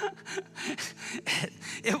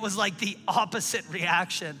 It was like the opposite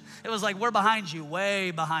reaction. It was like, we're behind you,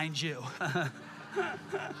 way behind you. And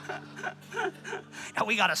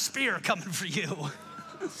we got a spear coming for you.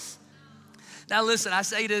 Now listen, I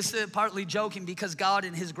say this partly joking, because God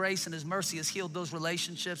in His grace and His mercy has healed those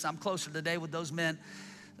relationships. I'm closer today with those men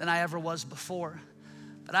than I ever was before.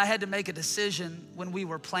 But I had to make a decision when we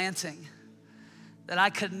were planting that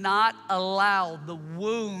I could not allow the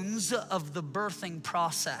wounds of the birthing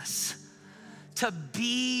process to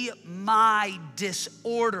be my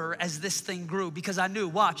disorder as this thing grew. Because I knew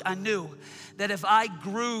that if I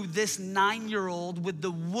grew this 9-year-old with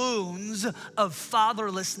the wounds of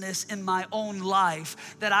fatherlessness in my own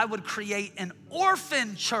life, that I would create an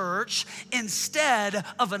orphan church instead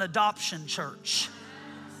of an adoption church.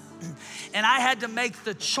 And I had to make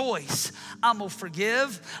the choice. I'm gonna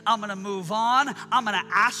forgive, I'm gonna move on, I'm gonna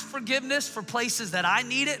ask forgiveness for places that I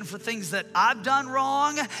need it and for things that I've done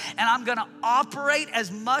wrong, and I'm gonna operate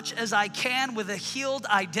as much as I can with a healed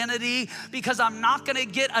identity, because I'm not gonna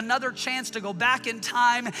get another chance to go back in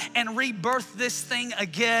time and rebirth this thing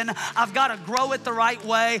again. I've gotta grow it the right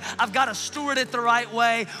way, I've gotta steward it the right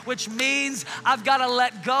way, which means I've gotta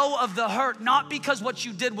let go of the hurt, not because what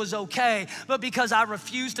you did was okay, but because I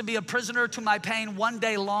refuse to be a prisoner to my pain one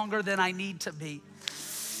day longer than I need to be.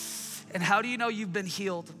 And how do you know you've been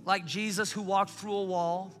healed? Like Jesus, who walked through a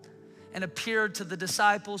wall and appeared to the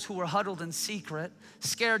disciples who were huddled in secret,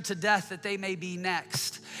 scared to death that they may be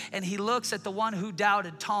next. And He looks at the one who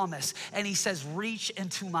doubted, Thomas, and He says, reach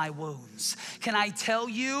into my wounds. Can I tell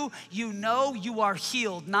you, you know you are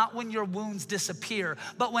healed, not when your wounds disappear,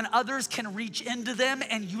 but when others can reach into them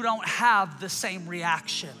and you don't have the same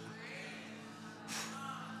reaction.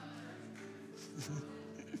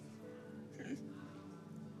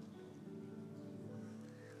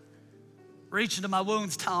 Reach into my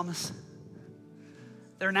wounds, Thomas.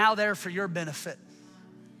 They're now there for your benefit.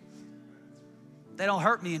 They don't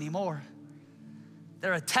hurt me anymore.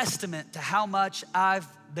 They're a testament to how much I've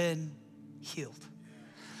been healed.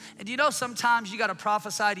 And you know, sometimes you gotta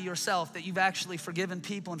prophesy to yourself that you've actually forgiven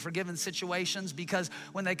people and forgiven situations, because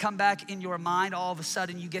when they come back in your mind, all of a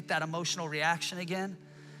sudden you get that emotional reaction again.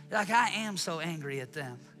 You're like, I am so angry at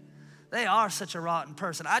them. They are such a rotten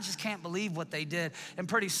person. I just can't believe what they did. And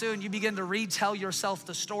pretty soon you begin to retell yourself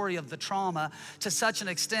the story of the trauma to such an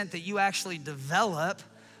extent that you actually develop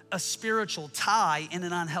a spiritual tie in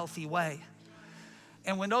an unhealthy way.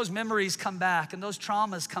 And when those memories come back and those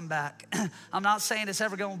traumas come back, I'm not saying it's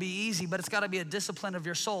ever going to be easy, but it's got to be a discipline of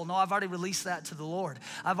your soul. No, I've already released that to the Lord.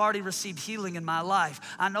 I've already received healing in my life.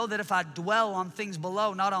 I know that if I dwell on things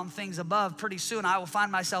below, not on things above, pretty soon I will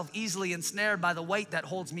find myself easily ensnared by the weight that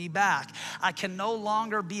holds me back. I can no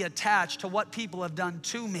longer be attached to what people have done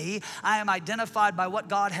to me. I am identified by what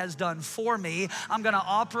God has done for me. I'm going to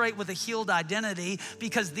operate with a healed identity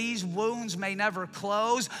because these wounds may never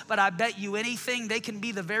close, but I bet you anything, they can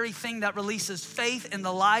be the very thing that releases faith in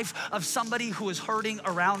the life of somebody who is hurting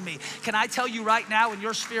around me. Can I tell you right now, in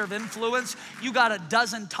your sphere of influence, you got a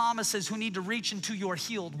dozen Thomases who need to reach into your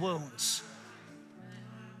healed wounds.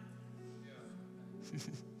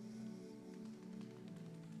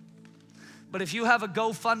 But if you have a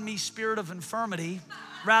GoFundMe spirit of infirmity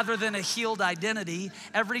rather than a healed identity,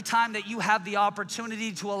 every time that you have the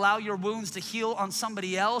opportunity to allow your wounds to heal on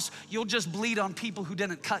somebody else, you'll just bleed on people who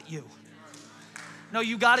didn't cut you. No,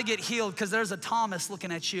 you gotta get healed because there's a Thomas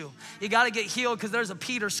looking at you. You gotta get healed because there's a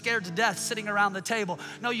Peter scared to death sitting around the table.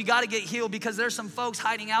 No, you gotta get healed because there's some folks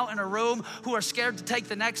hiding out in a room who are scared to take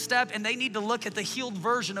the next step, and they need to look at the healed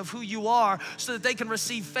version of who you are so that they can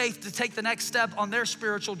receive faith to take the next step on their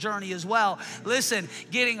spiritual journey as well. Listen,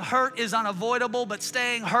 getting hurt is unavoidable, but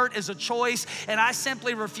staying hurt is a choice, and I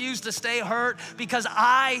simply refuse to stay hurt because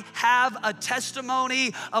I have a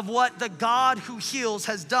testimony of what the God who heals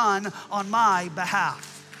has done on my behalf.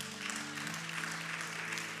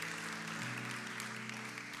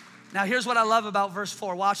 Now, here's what I love about verse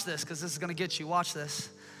 4. Watch this, because this is going to get you. Watch this.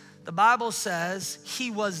 The Bible says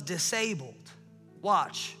he was disabled.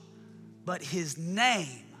 Watch. But his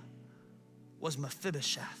name was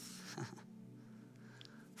Mephibosheth.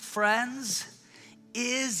 Friends,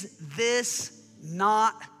 is this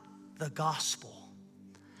not the gospel?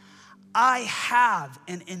 I have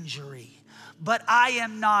an injury, but I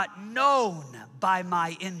am not known by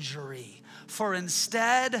my injury, for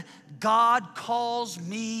instead, God calls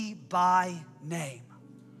me by name.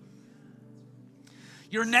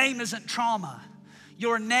 Your name isn't trauma.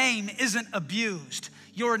 Your name isn't abused.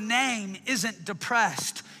 Your name isn't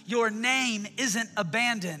depressed. Your name isn't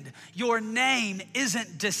abandoned. Your name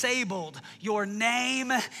isn't disabled. Your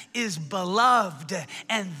name is beloved,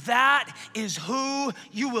 and that is who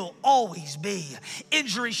you will always be.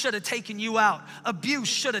 Injury should have taken you out. Abuse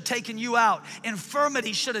should have taken you out.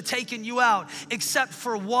 Infirmity should have taken you out, except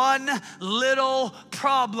for one little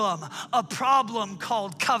problem, a problem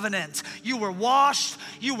called covenant. You were washed,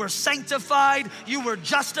 you were sanctified, you were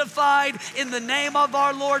justified in the name of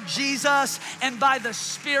our Lord Jesus and by the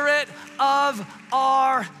Spirit of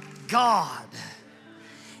our God.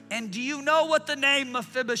 And do you know what the name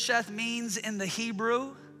Mephibosheth means in the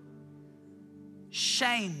Hebrew?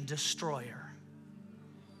 Shame destroyer.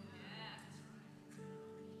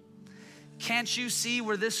 Can't you see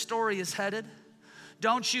where this story is headed?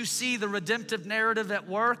 Don't you see the redemptive narrative at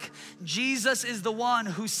work? Jesus is the one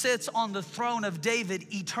who sits on the throne of David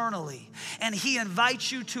eternally, and he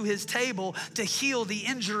invites you to his table to heal the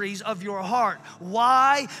injuries of your heart.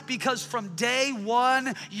 Why? Because from day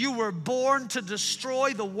one, you were born to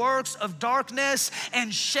destroy the works of darkness,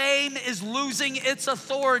 and shame is losing its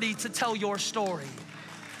authority to tell your story.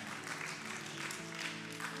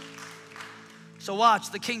 So watch,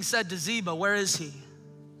 the king said to Ziba, where is he?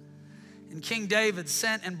 And King David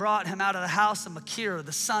sent and brought him out of the house of Machir,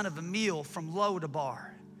 the son of Amiel, from Lodabar.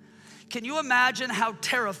 Can you imagine how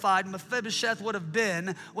terrified Mephibosheth would have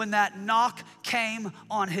been when that knock came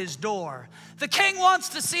on his door? The king wants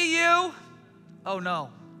to see you. Oh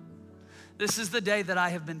no, this is the day that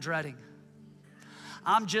I have been dreading.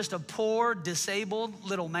 I'm just a poor, disabled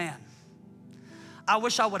little man. I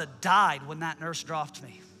wish I would have died when that nurse dropped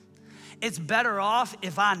me. It's better off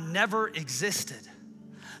if I never existed.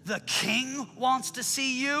 The king wants to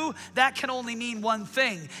see you. That can only mean one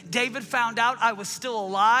thing. David found out I was still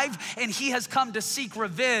alive, and he has come to seek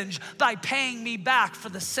revenge by paying me back for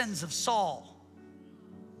the sins of Saul.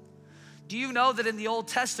 Do you know that in the Old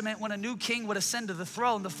Testament, when a new king would ascend to the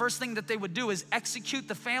throne, the first thing that they would do is execute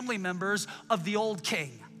the family members of the old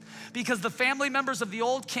king? Because the family members of the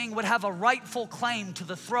old king would have a rightful claim to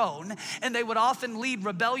the throne, and they would often lead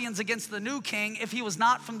rebellions against the new king if he was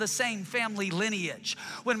not from the same family lineage.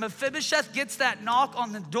 When Mephibosheth gets that knock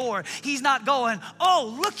on the door, he's not going,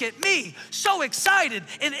 oh, look at me, so excited,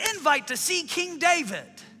 an invite to see King David.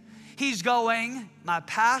 He's going, my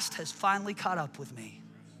past has finally caught up with me.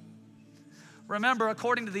 Remember,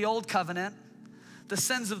 according to the old covenant, the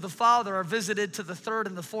sins of the father are visited to the third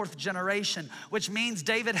and the fourth generation, which means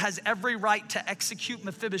David has every right to execute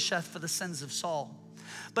Mephibosheth for the sins of Saul.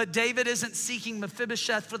 But David isn't seeking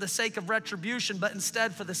Mephibosheth for the sake of retribution, but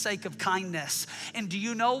instead for the sake of kindness. And do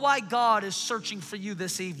you know why God is searching for you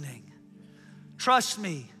this evening? Trust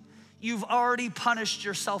me, you've already punished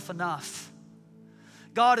yourself enough.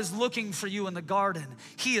 God is looking for you in the garden.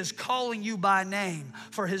 He is calling you by name,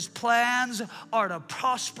 for his plans are to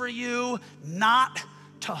prosper you, not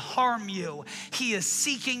to harm you. He is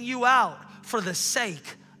seeking you out for the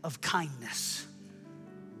sake of kindness.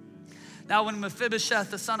 Now, when Mephibosheth,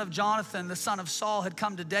 the son of Jonathan, the son of Saul, had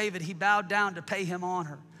come to David, he bowed down to pay him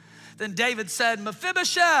honor. Then David said,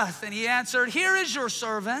 Mephibosheth, and he answered, here is your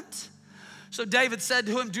servant. So David said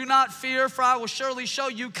to him, do not fear, for I will surely show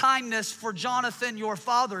you kindness for Jonathan, your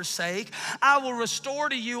father's sake. I will restore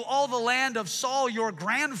to you all the land of Saul, your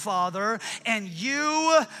grandfather, and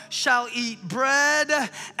you shall eat bread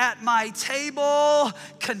at my table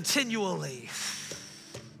continually.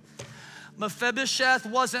 Mephibosheth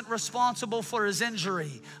wasn't responsible for his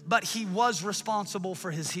injury, but he was responsible for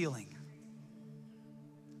his healing.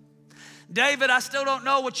 David, I still don't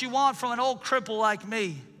know what you want from an old cripple like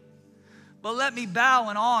me, but let me bow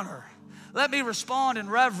in honor. Let me respond in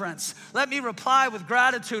reverence. Let me reply with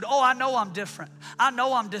gratitude. Oh, I know I'm different. I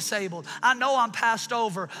know I'm disabled. I know I'm passed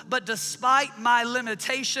over. But despite my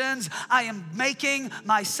limitations, I am making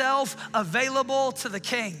myself available to the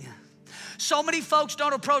King. So many folks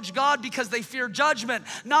don't approach God because they fear judgment,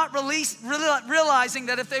 not realizing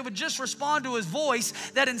that if they would just respond to his voice,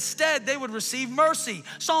 that instead they would receive mercy.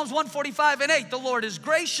 Psalms 145:8, the Lord is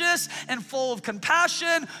gracious and full of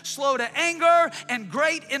compassion, slow to anger, and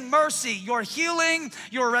great in mercy. Your healing,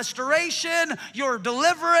 your restoration, your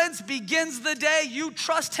deliverance begins the day you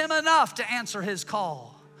trust him enough to answer his call.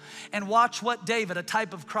 And watch what David, a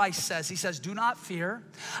type of Christ, says. He says, do not fear.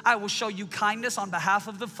 I will show you kindness on behalf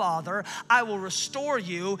of the Father. I will restore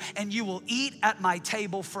you, and you will eat at my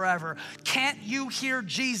table forever. Can't you hear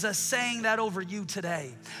Jesus saying that over you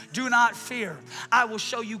today? Do not fear. I will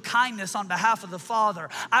show you kindness on behalf of the Father.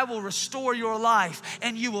 I will restore your life,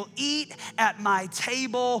 and you will eat at my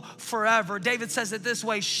table forever. David says it this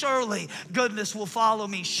way, surely goodness will follow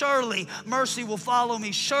me. Surely mercy will follow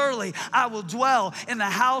me. Surely I will dwell in the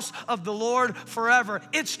house of the Lord forever.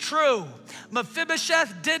 It's true.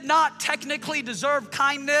 Mephibosheth did not technically deserve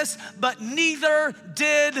kindness, but neither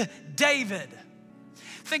did David.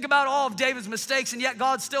 Think about all of David's mistakes, and yet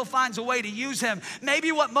God still finds a way to use him.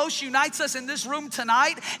 Maybe what most unites us in this room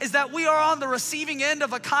tonight is that we are on the receiving end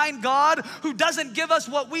of a kind God who doesn't give us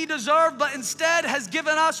what we deserve, but instead has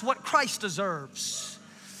given us what Christ deserves.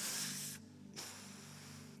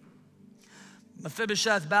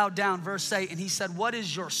 Mephibosheth bowed down, verse 8, and he said, what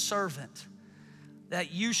is your servant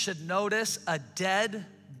that you should notice a dead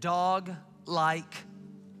dog like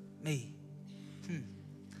me?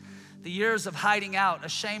 The years of hiding out,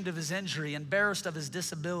 ashamed of his injury, embarrassed of his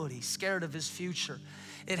disability, scared of his future,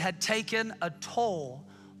 it had taken a toll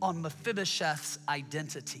on Mephibosheth's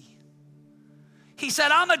identity. He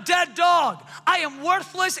said, I'm a dead dog. I am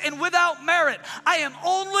worthless and without merit. I am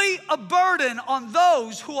only a burden on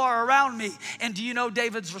those who are around me. And do you know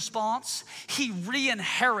David's response? He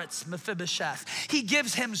re-inherits Mephibosheth. He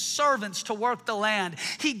gives him servants to work the land.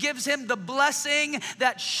 He gives him the blessing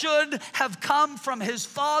that should have come from his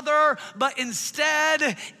father, but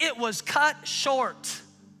instead it was cut short.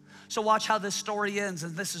 So watch how this story ends,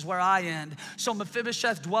 and this is where I end. So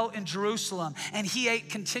Mephibosheth dwelt in Jerusalem, and he ate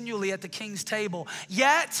continually at the king's table.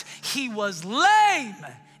 Yet he was lame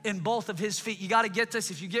in both of his feet. You got to get this.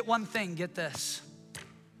 If you get one thing, get this.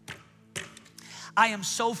 I am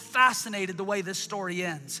so fascinated the way this story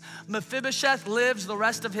ends. Mephibosheth lives the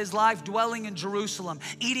rest of his life dwelling in Jerusalem,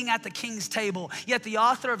 eating at the king's table. Yet the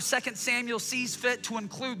author of 2 Samuel sees fit to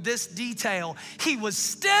include this detail. He was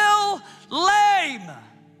still lame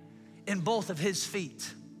in both of his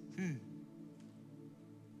feet.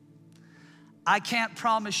 I can't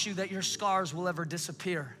promise you that your scars will ever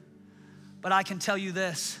disappear, but I can tell you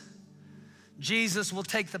this: Jesus will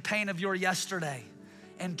take the pain of your yesterday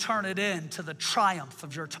and turn it into the triumph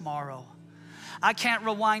of your tomorrow. I can't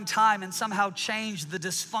rewind time and somehow change the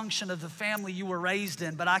dysfunction of the family you were raised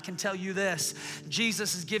in, but I can tell you this: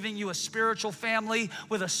 Jesus is giving you a spiritual family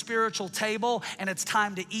with a spiritual table, and it's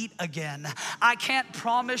time to eat again. I can't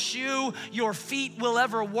promise you your feet will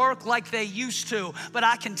ever work like they used to, but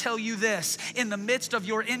I can tell you this: in the midst of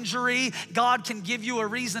your injury, God can give you a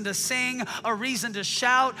reason to sing, a reason to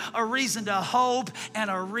shout, a reason to hope, and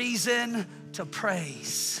a reason to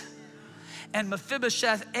praise. And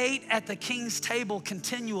Mephibosheth ate at the king's table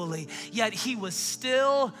continually, yet he was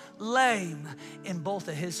still lame in both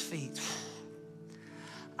of his feet.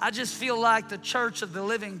 I just feel like the church of the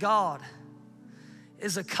living God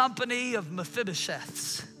is a company of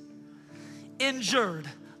Mephibosheths, injured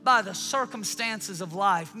by the circumstances of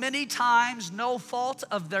life, many times no fault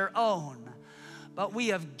of their own, but we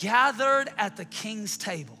have gathered at the king's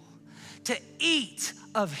table to eat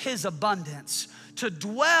of his abundance, to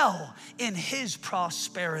dwell in his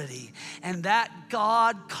prosperity, and that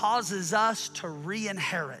God causes us to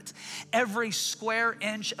re-inherit every square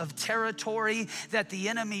inch of territory that the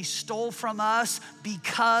enemy stole from us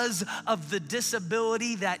because of the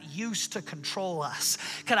disability that used to control us.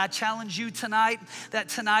 Could I challenge you tonight that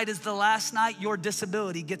tonight is the last night your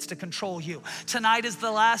disability gets to control you. Tonight is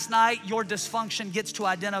the last night your dysfunction gets to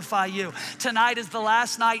identify you. Tonight is the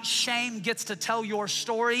last night shame gets to tell your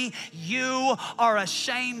story. You are a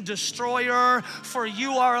shame destroyer, for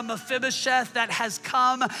you are a Mephibosheth that has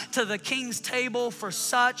come to the king's table for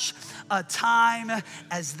such a time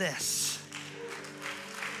as this.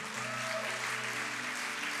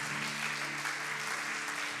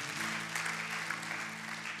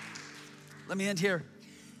 Let me end here.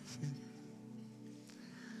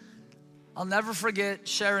 I'll never forget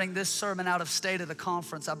sharing this sermon out of state at a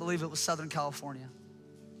conference. I believe it was Southern California.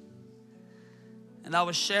 And I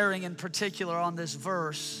was sharing in particular on this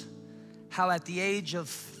verse, how at the age of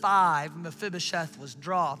 5, Mephibosheth was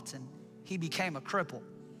dropped and he became a cripple.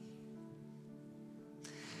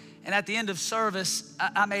 And at the end of service,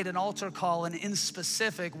 I made an altar call, and in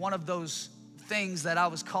specific, one of those things that I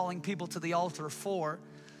was calling people to the altar for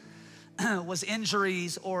was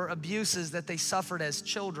injuries or abuses that they suffered as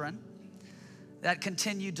children that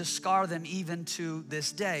continued to scar them even to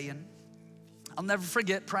this day. And I'll never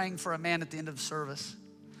forget praying for a man at the end of the service.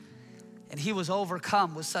 And he was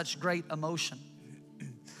overcome with such great emotion,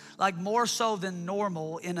 like more so than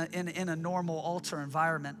normal in a normal altar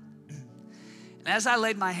environment. And as I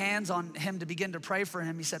laid my hands on him to begin to pray for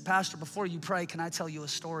him, he said, "Pastor, before you pray, can I tell you a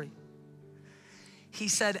story?" He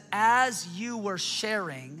said, "As you were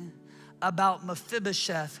sharing about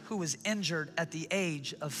Mephibosheth, who was injured at the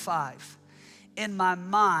age of 5, in my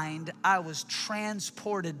mind, I was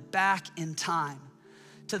transported back in time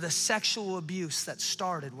to the sexual abuse that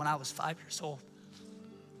started when I was 5 years old."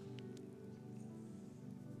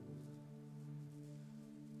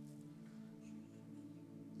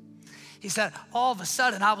 He said, all of a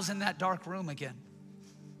sudden, I was in that dark room again.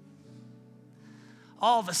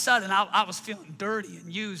 All of a sudden, I was feeling dirty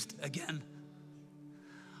and used again.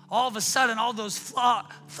 All of a sudden, all those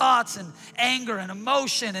thoughts and anger and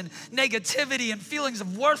emotion and negativity and feelings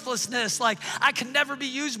of worthlessness, like I can never be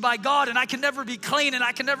used by God, and I can never be clean, and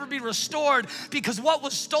I can never be restored because what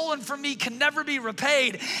was stolen from me can never be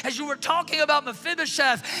repaid. As you were talking about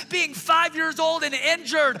Mephibosheth being 5 years old and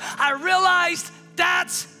injured, I realized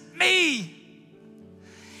that's me.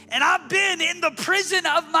 And I've been in the prison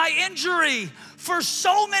of my injury for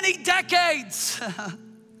so many decades.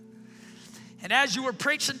 And as you were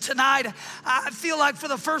preaching tonight, I feel like for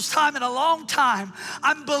the first time in a long time,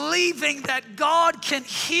 I'm believing that God can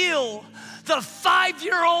heal the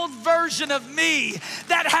 5-year-old version of me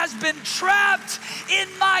that has been trapped in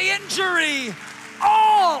my injury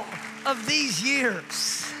all of these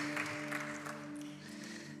years.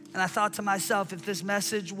 And I thought to myself, if this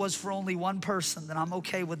message was for only one person, then I'm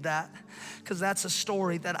okay with that, because that's a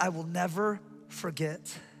story that I will never forget.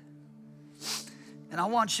 And I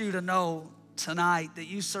want you to know tonight that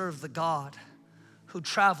you serve the God who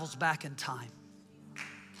travels back in time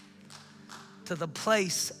to the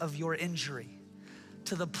place of your injury,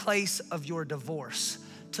 to the place of your divorce,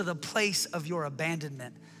 to the place of your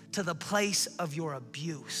abandonment, to the place of your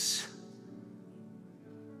abuse.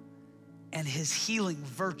 And his healing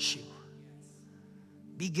virtue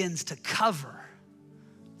begins to cover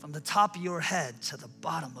from the top of your head to the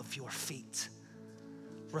bottom of your feet,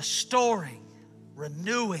 restoring,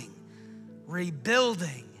 renewing,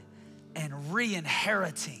 rebuilding, and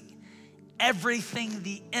re-inheriting everything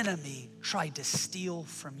the enemy tried to steal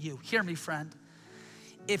from you. Hear me, friend.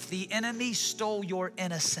 If the enemy stole your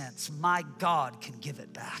innocence, my God can give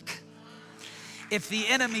it back. If the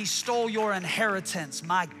enemy stole your inheritance,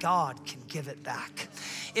 my God can give it back.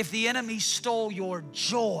 If the enemy stole your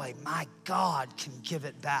joy, my God can give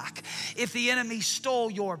it back. If the enemy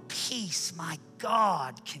stole your peace, my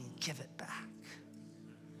God can give it back.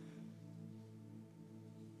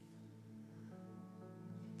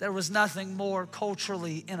 There was nothing more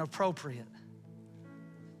culturally inappropriate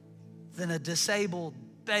than a disabled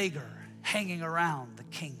beggar hanging around the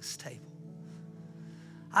king's table.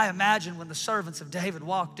 I imagine when the servants of David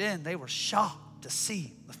walked in, they were shocked to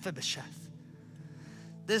see Mephibosheth.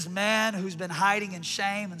 This man who's been hiding in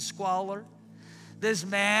shame and squalor, This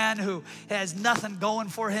man who has nothing going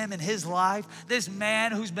for him in his life. This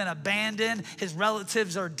man who's been abandoned, his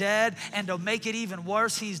relatives are dead, and to make it even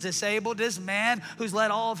worse, he's disabled. This man who's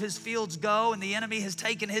let all of his fields go and the enemy has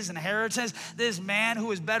taken his inheritance. This man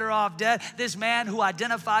who is better off dead. This man who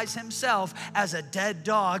identifies himself as a dead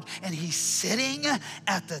dog, and he's sitting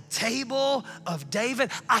at the table of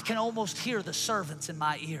David. I can almost hear the servants in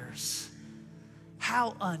my ears.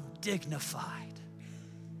 How undignified.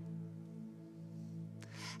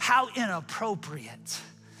 How inappropriate.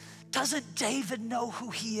 Doesn't David know who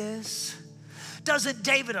he is? Doesn't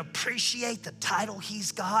David appreciate the title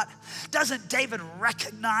he's got? Doesn't David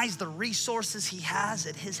recognize the resources he has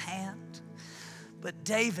at his hand? But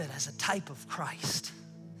David, as a type of Christ,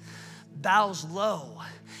 bows low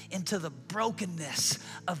into the brokenness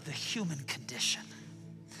of the human condition.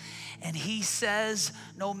 And he says,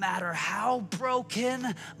 no matter how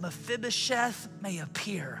broken Mephibosheth may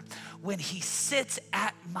appear, when he sits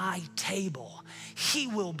at my table, he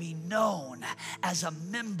will be known as a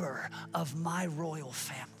member of my royal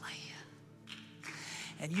family.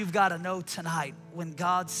 And you've got to know tonight, when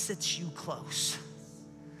God sits you close,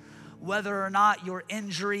 whether or not your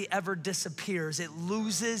injury ever disappears, it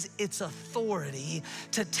loses its authority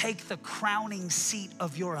to take the crowning seat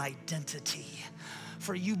of your identity.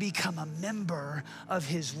 For you become a member of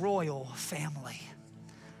his royal family.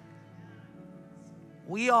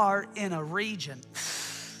 We are in a region.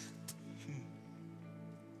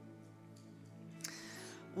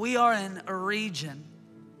 We are in a region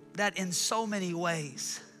that in so many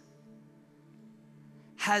ways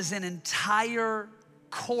has an entire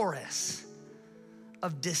chorus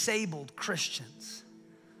of disabled Christians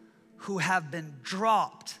who have been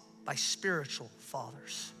dropped by spiritual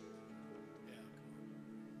fathers.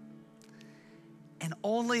 And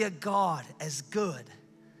only a God as good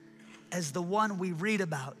as the one we read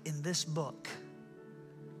about in this book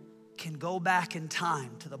can go back in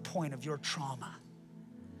time to the point of your trauma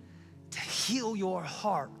to heal your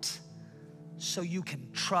heart so you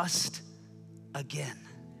can trust again.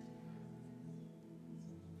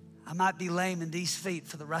 I might be lame in these feet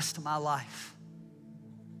for the rest of my life,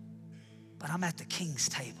 but I'm at the King's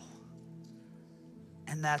table,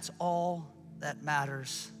 and that's all that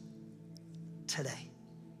matters today.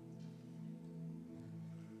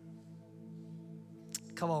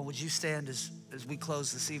 Come on, would you stand as we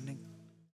close this evening?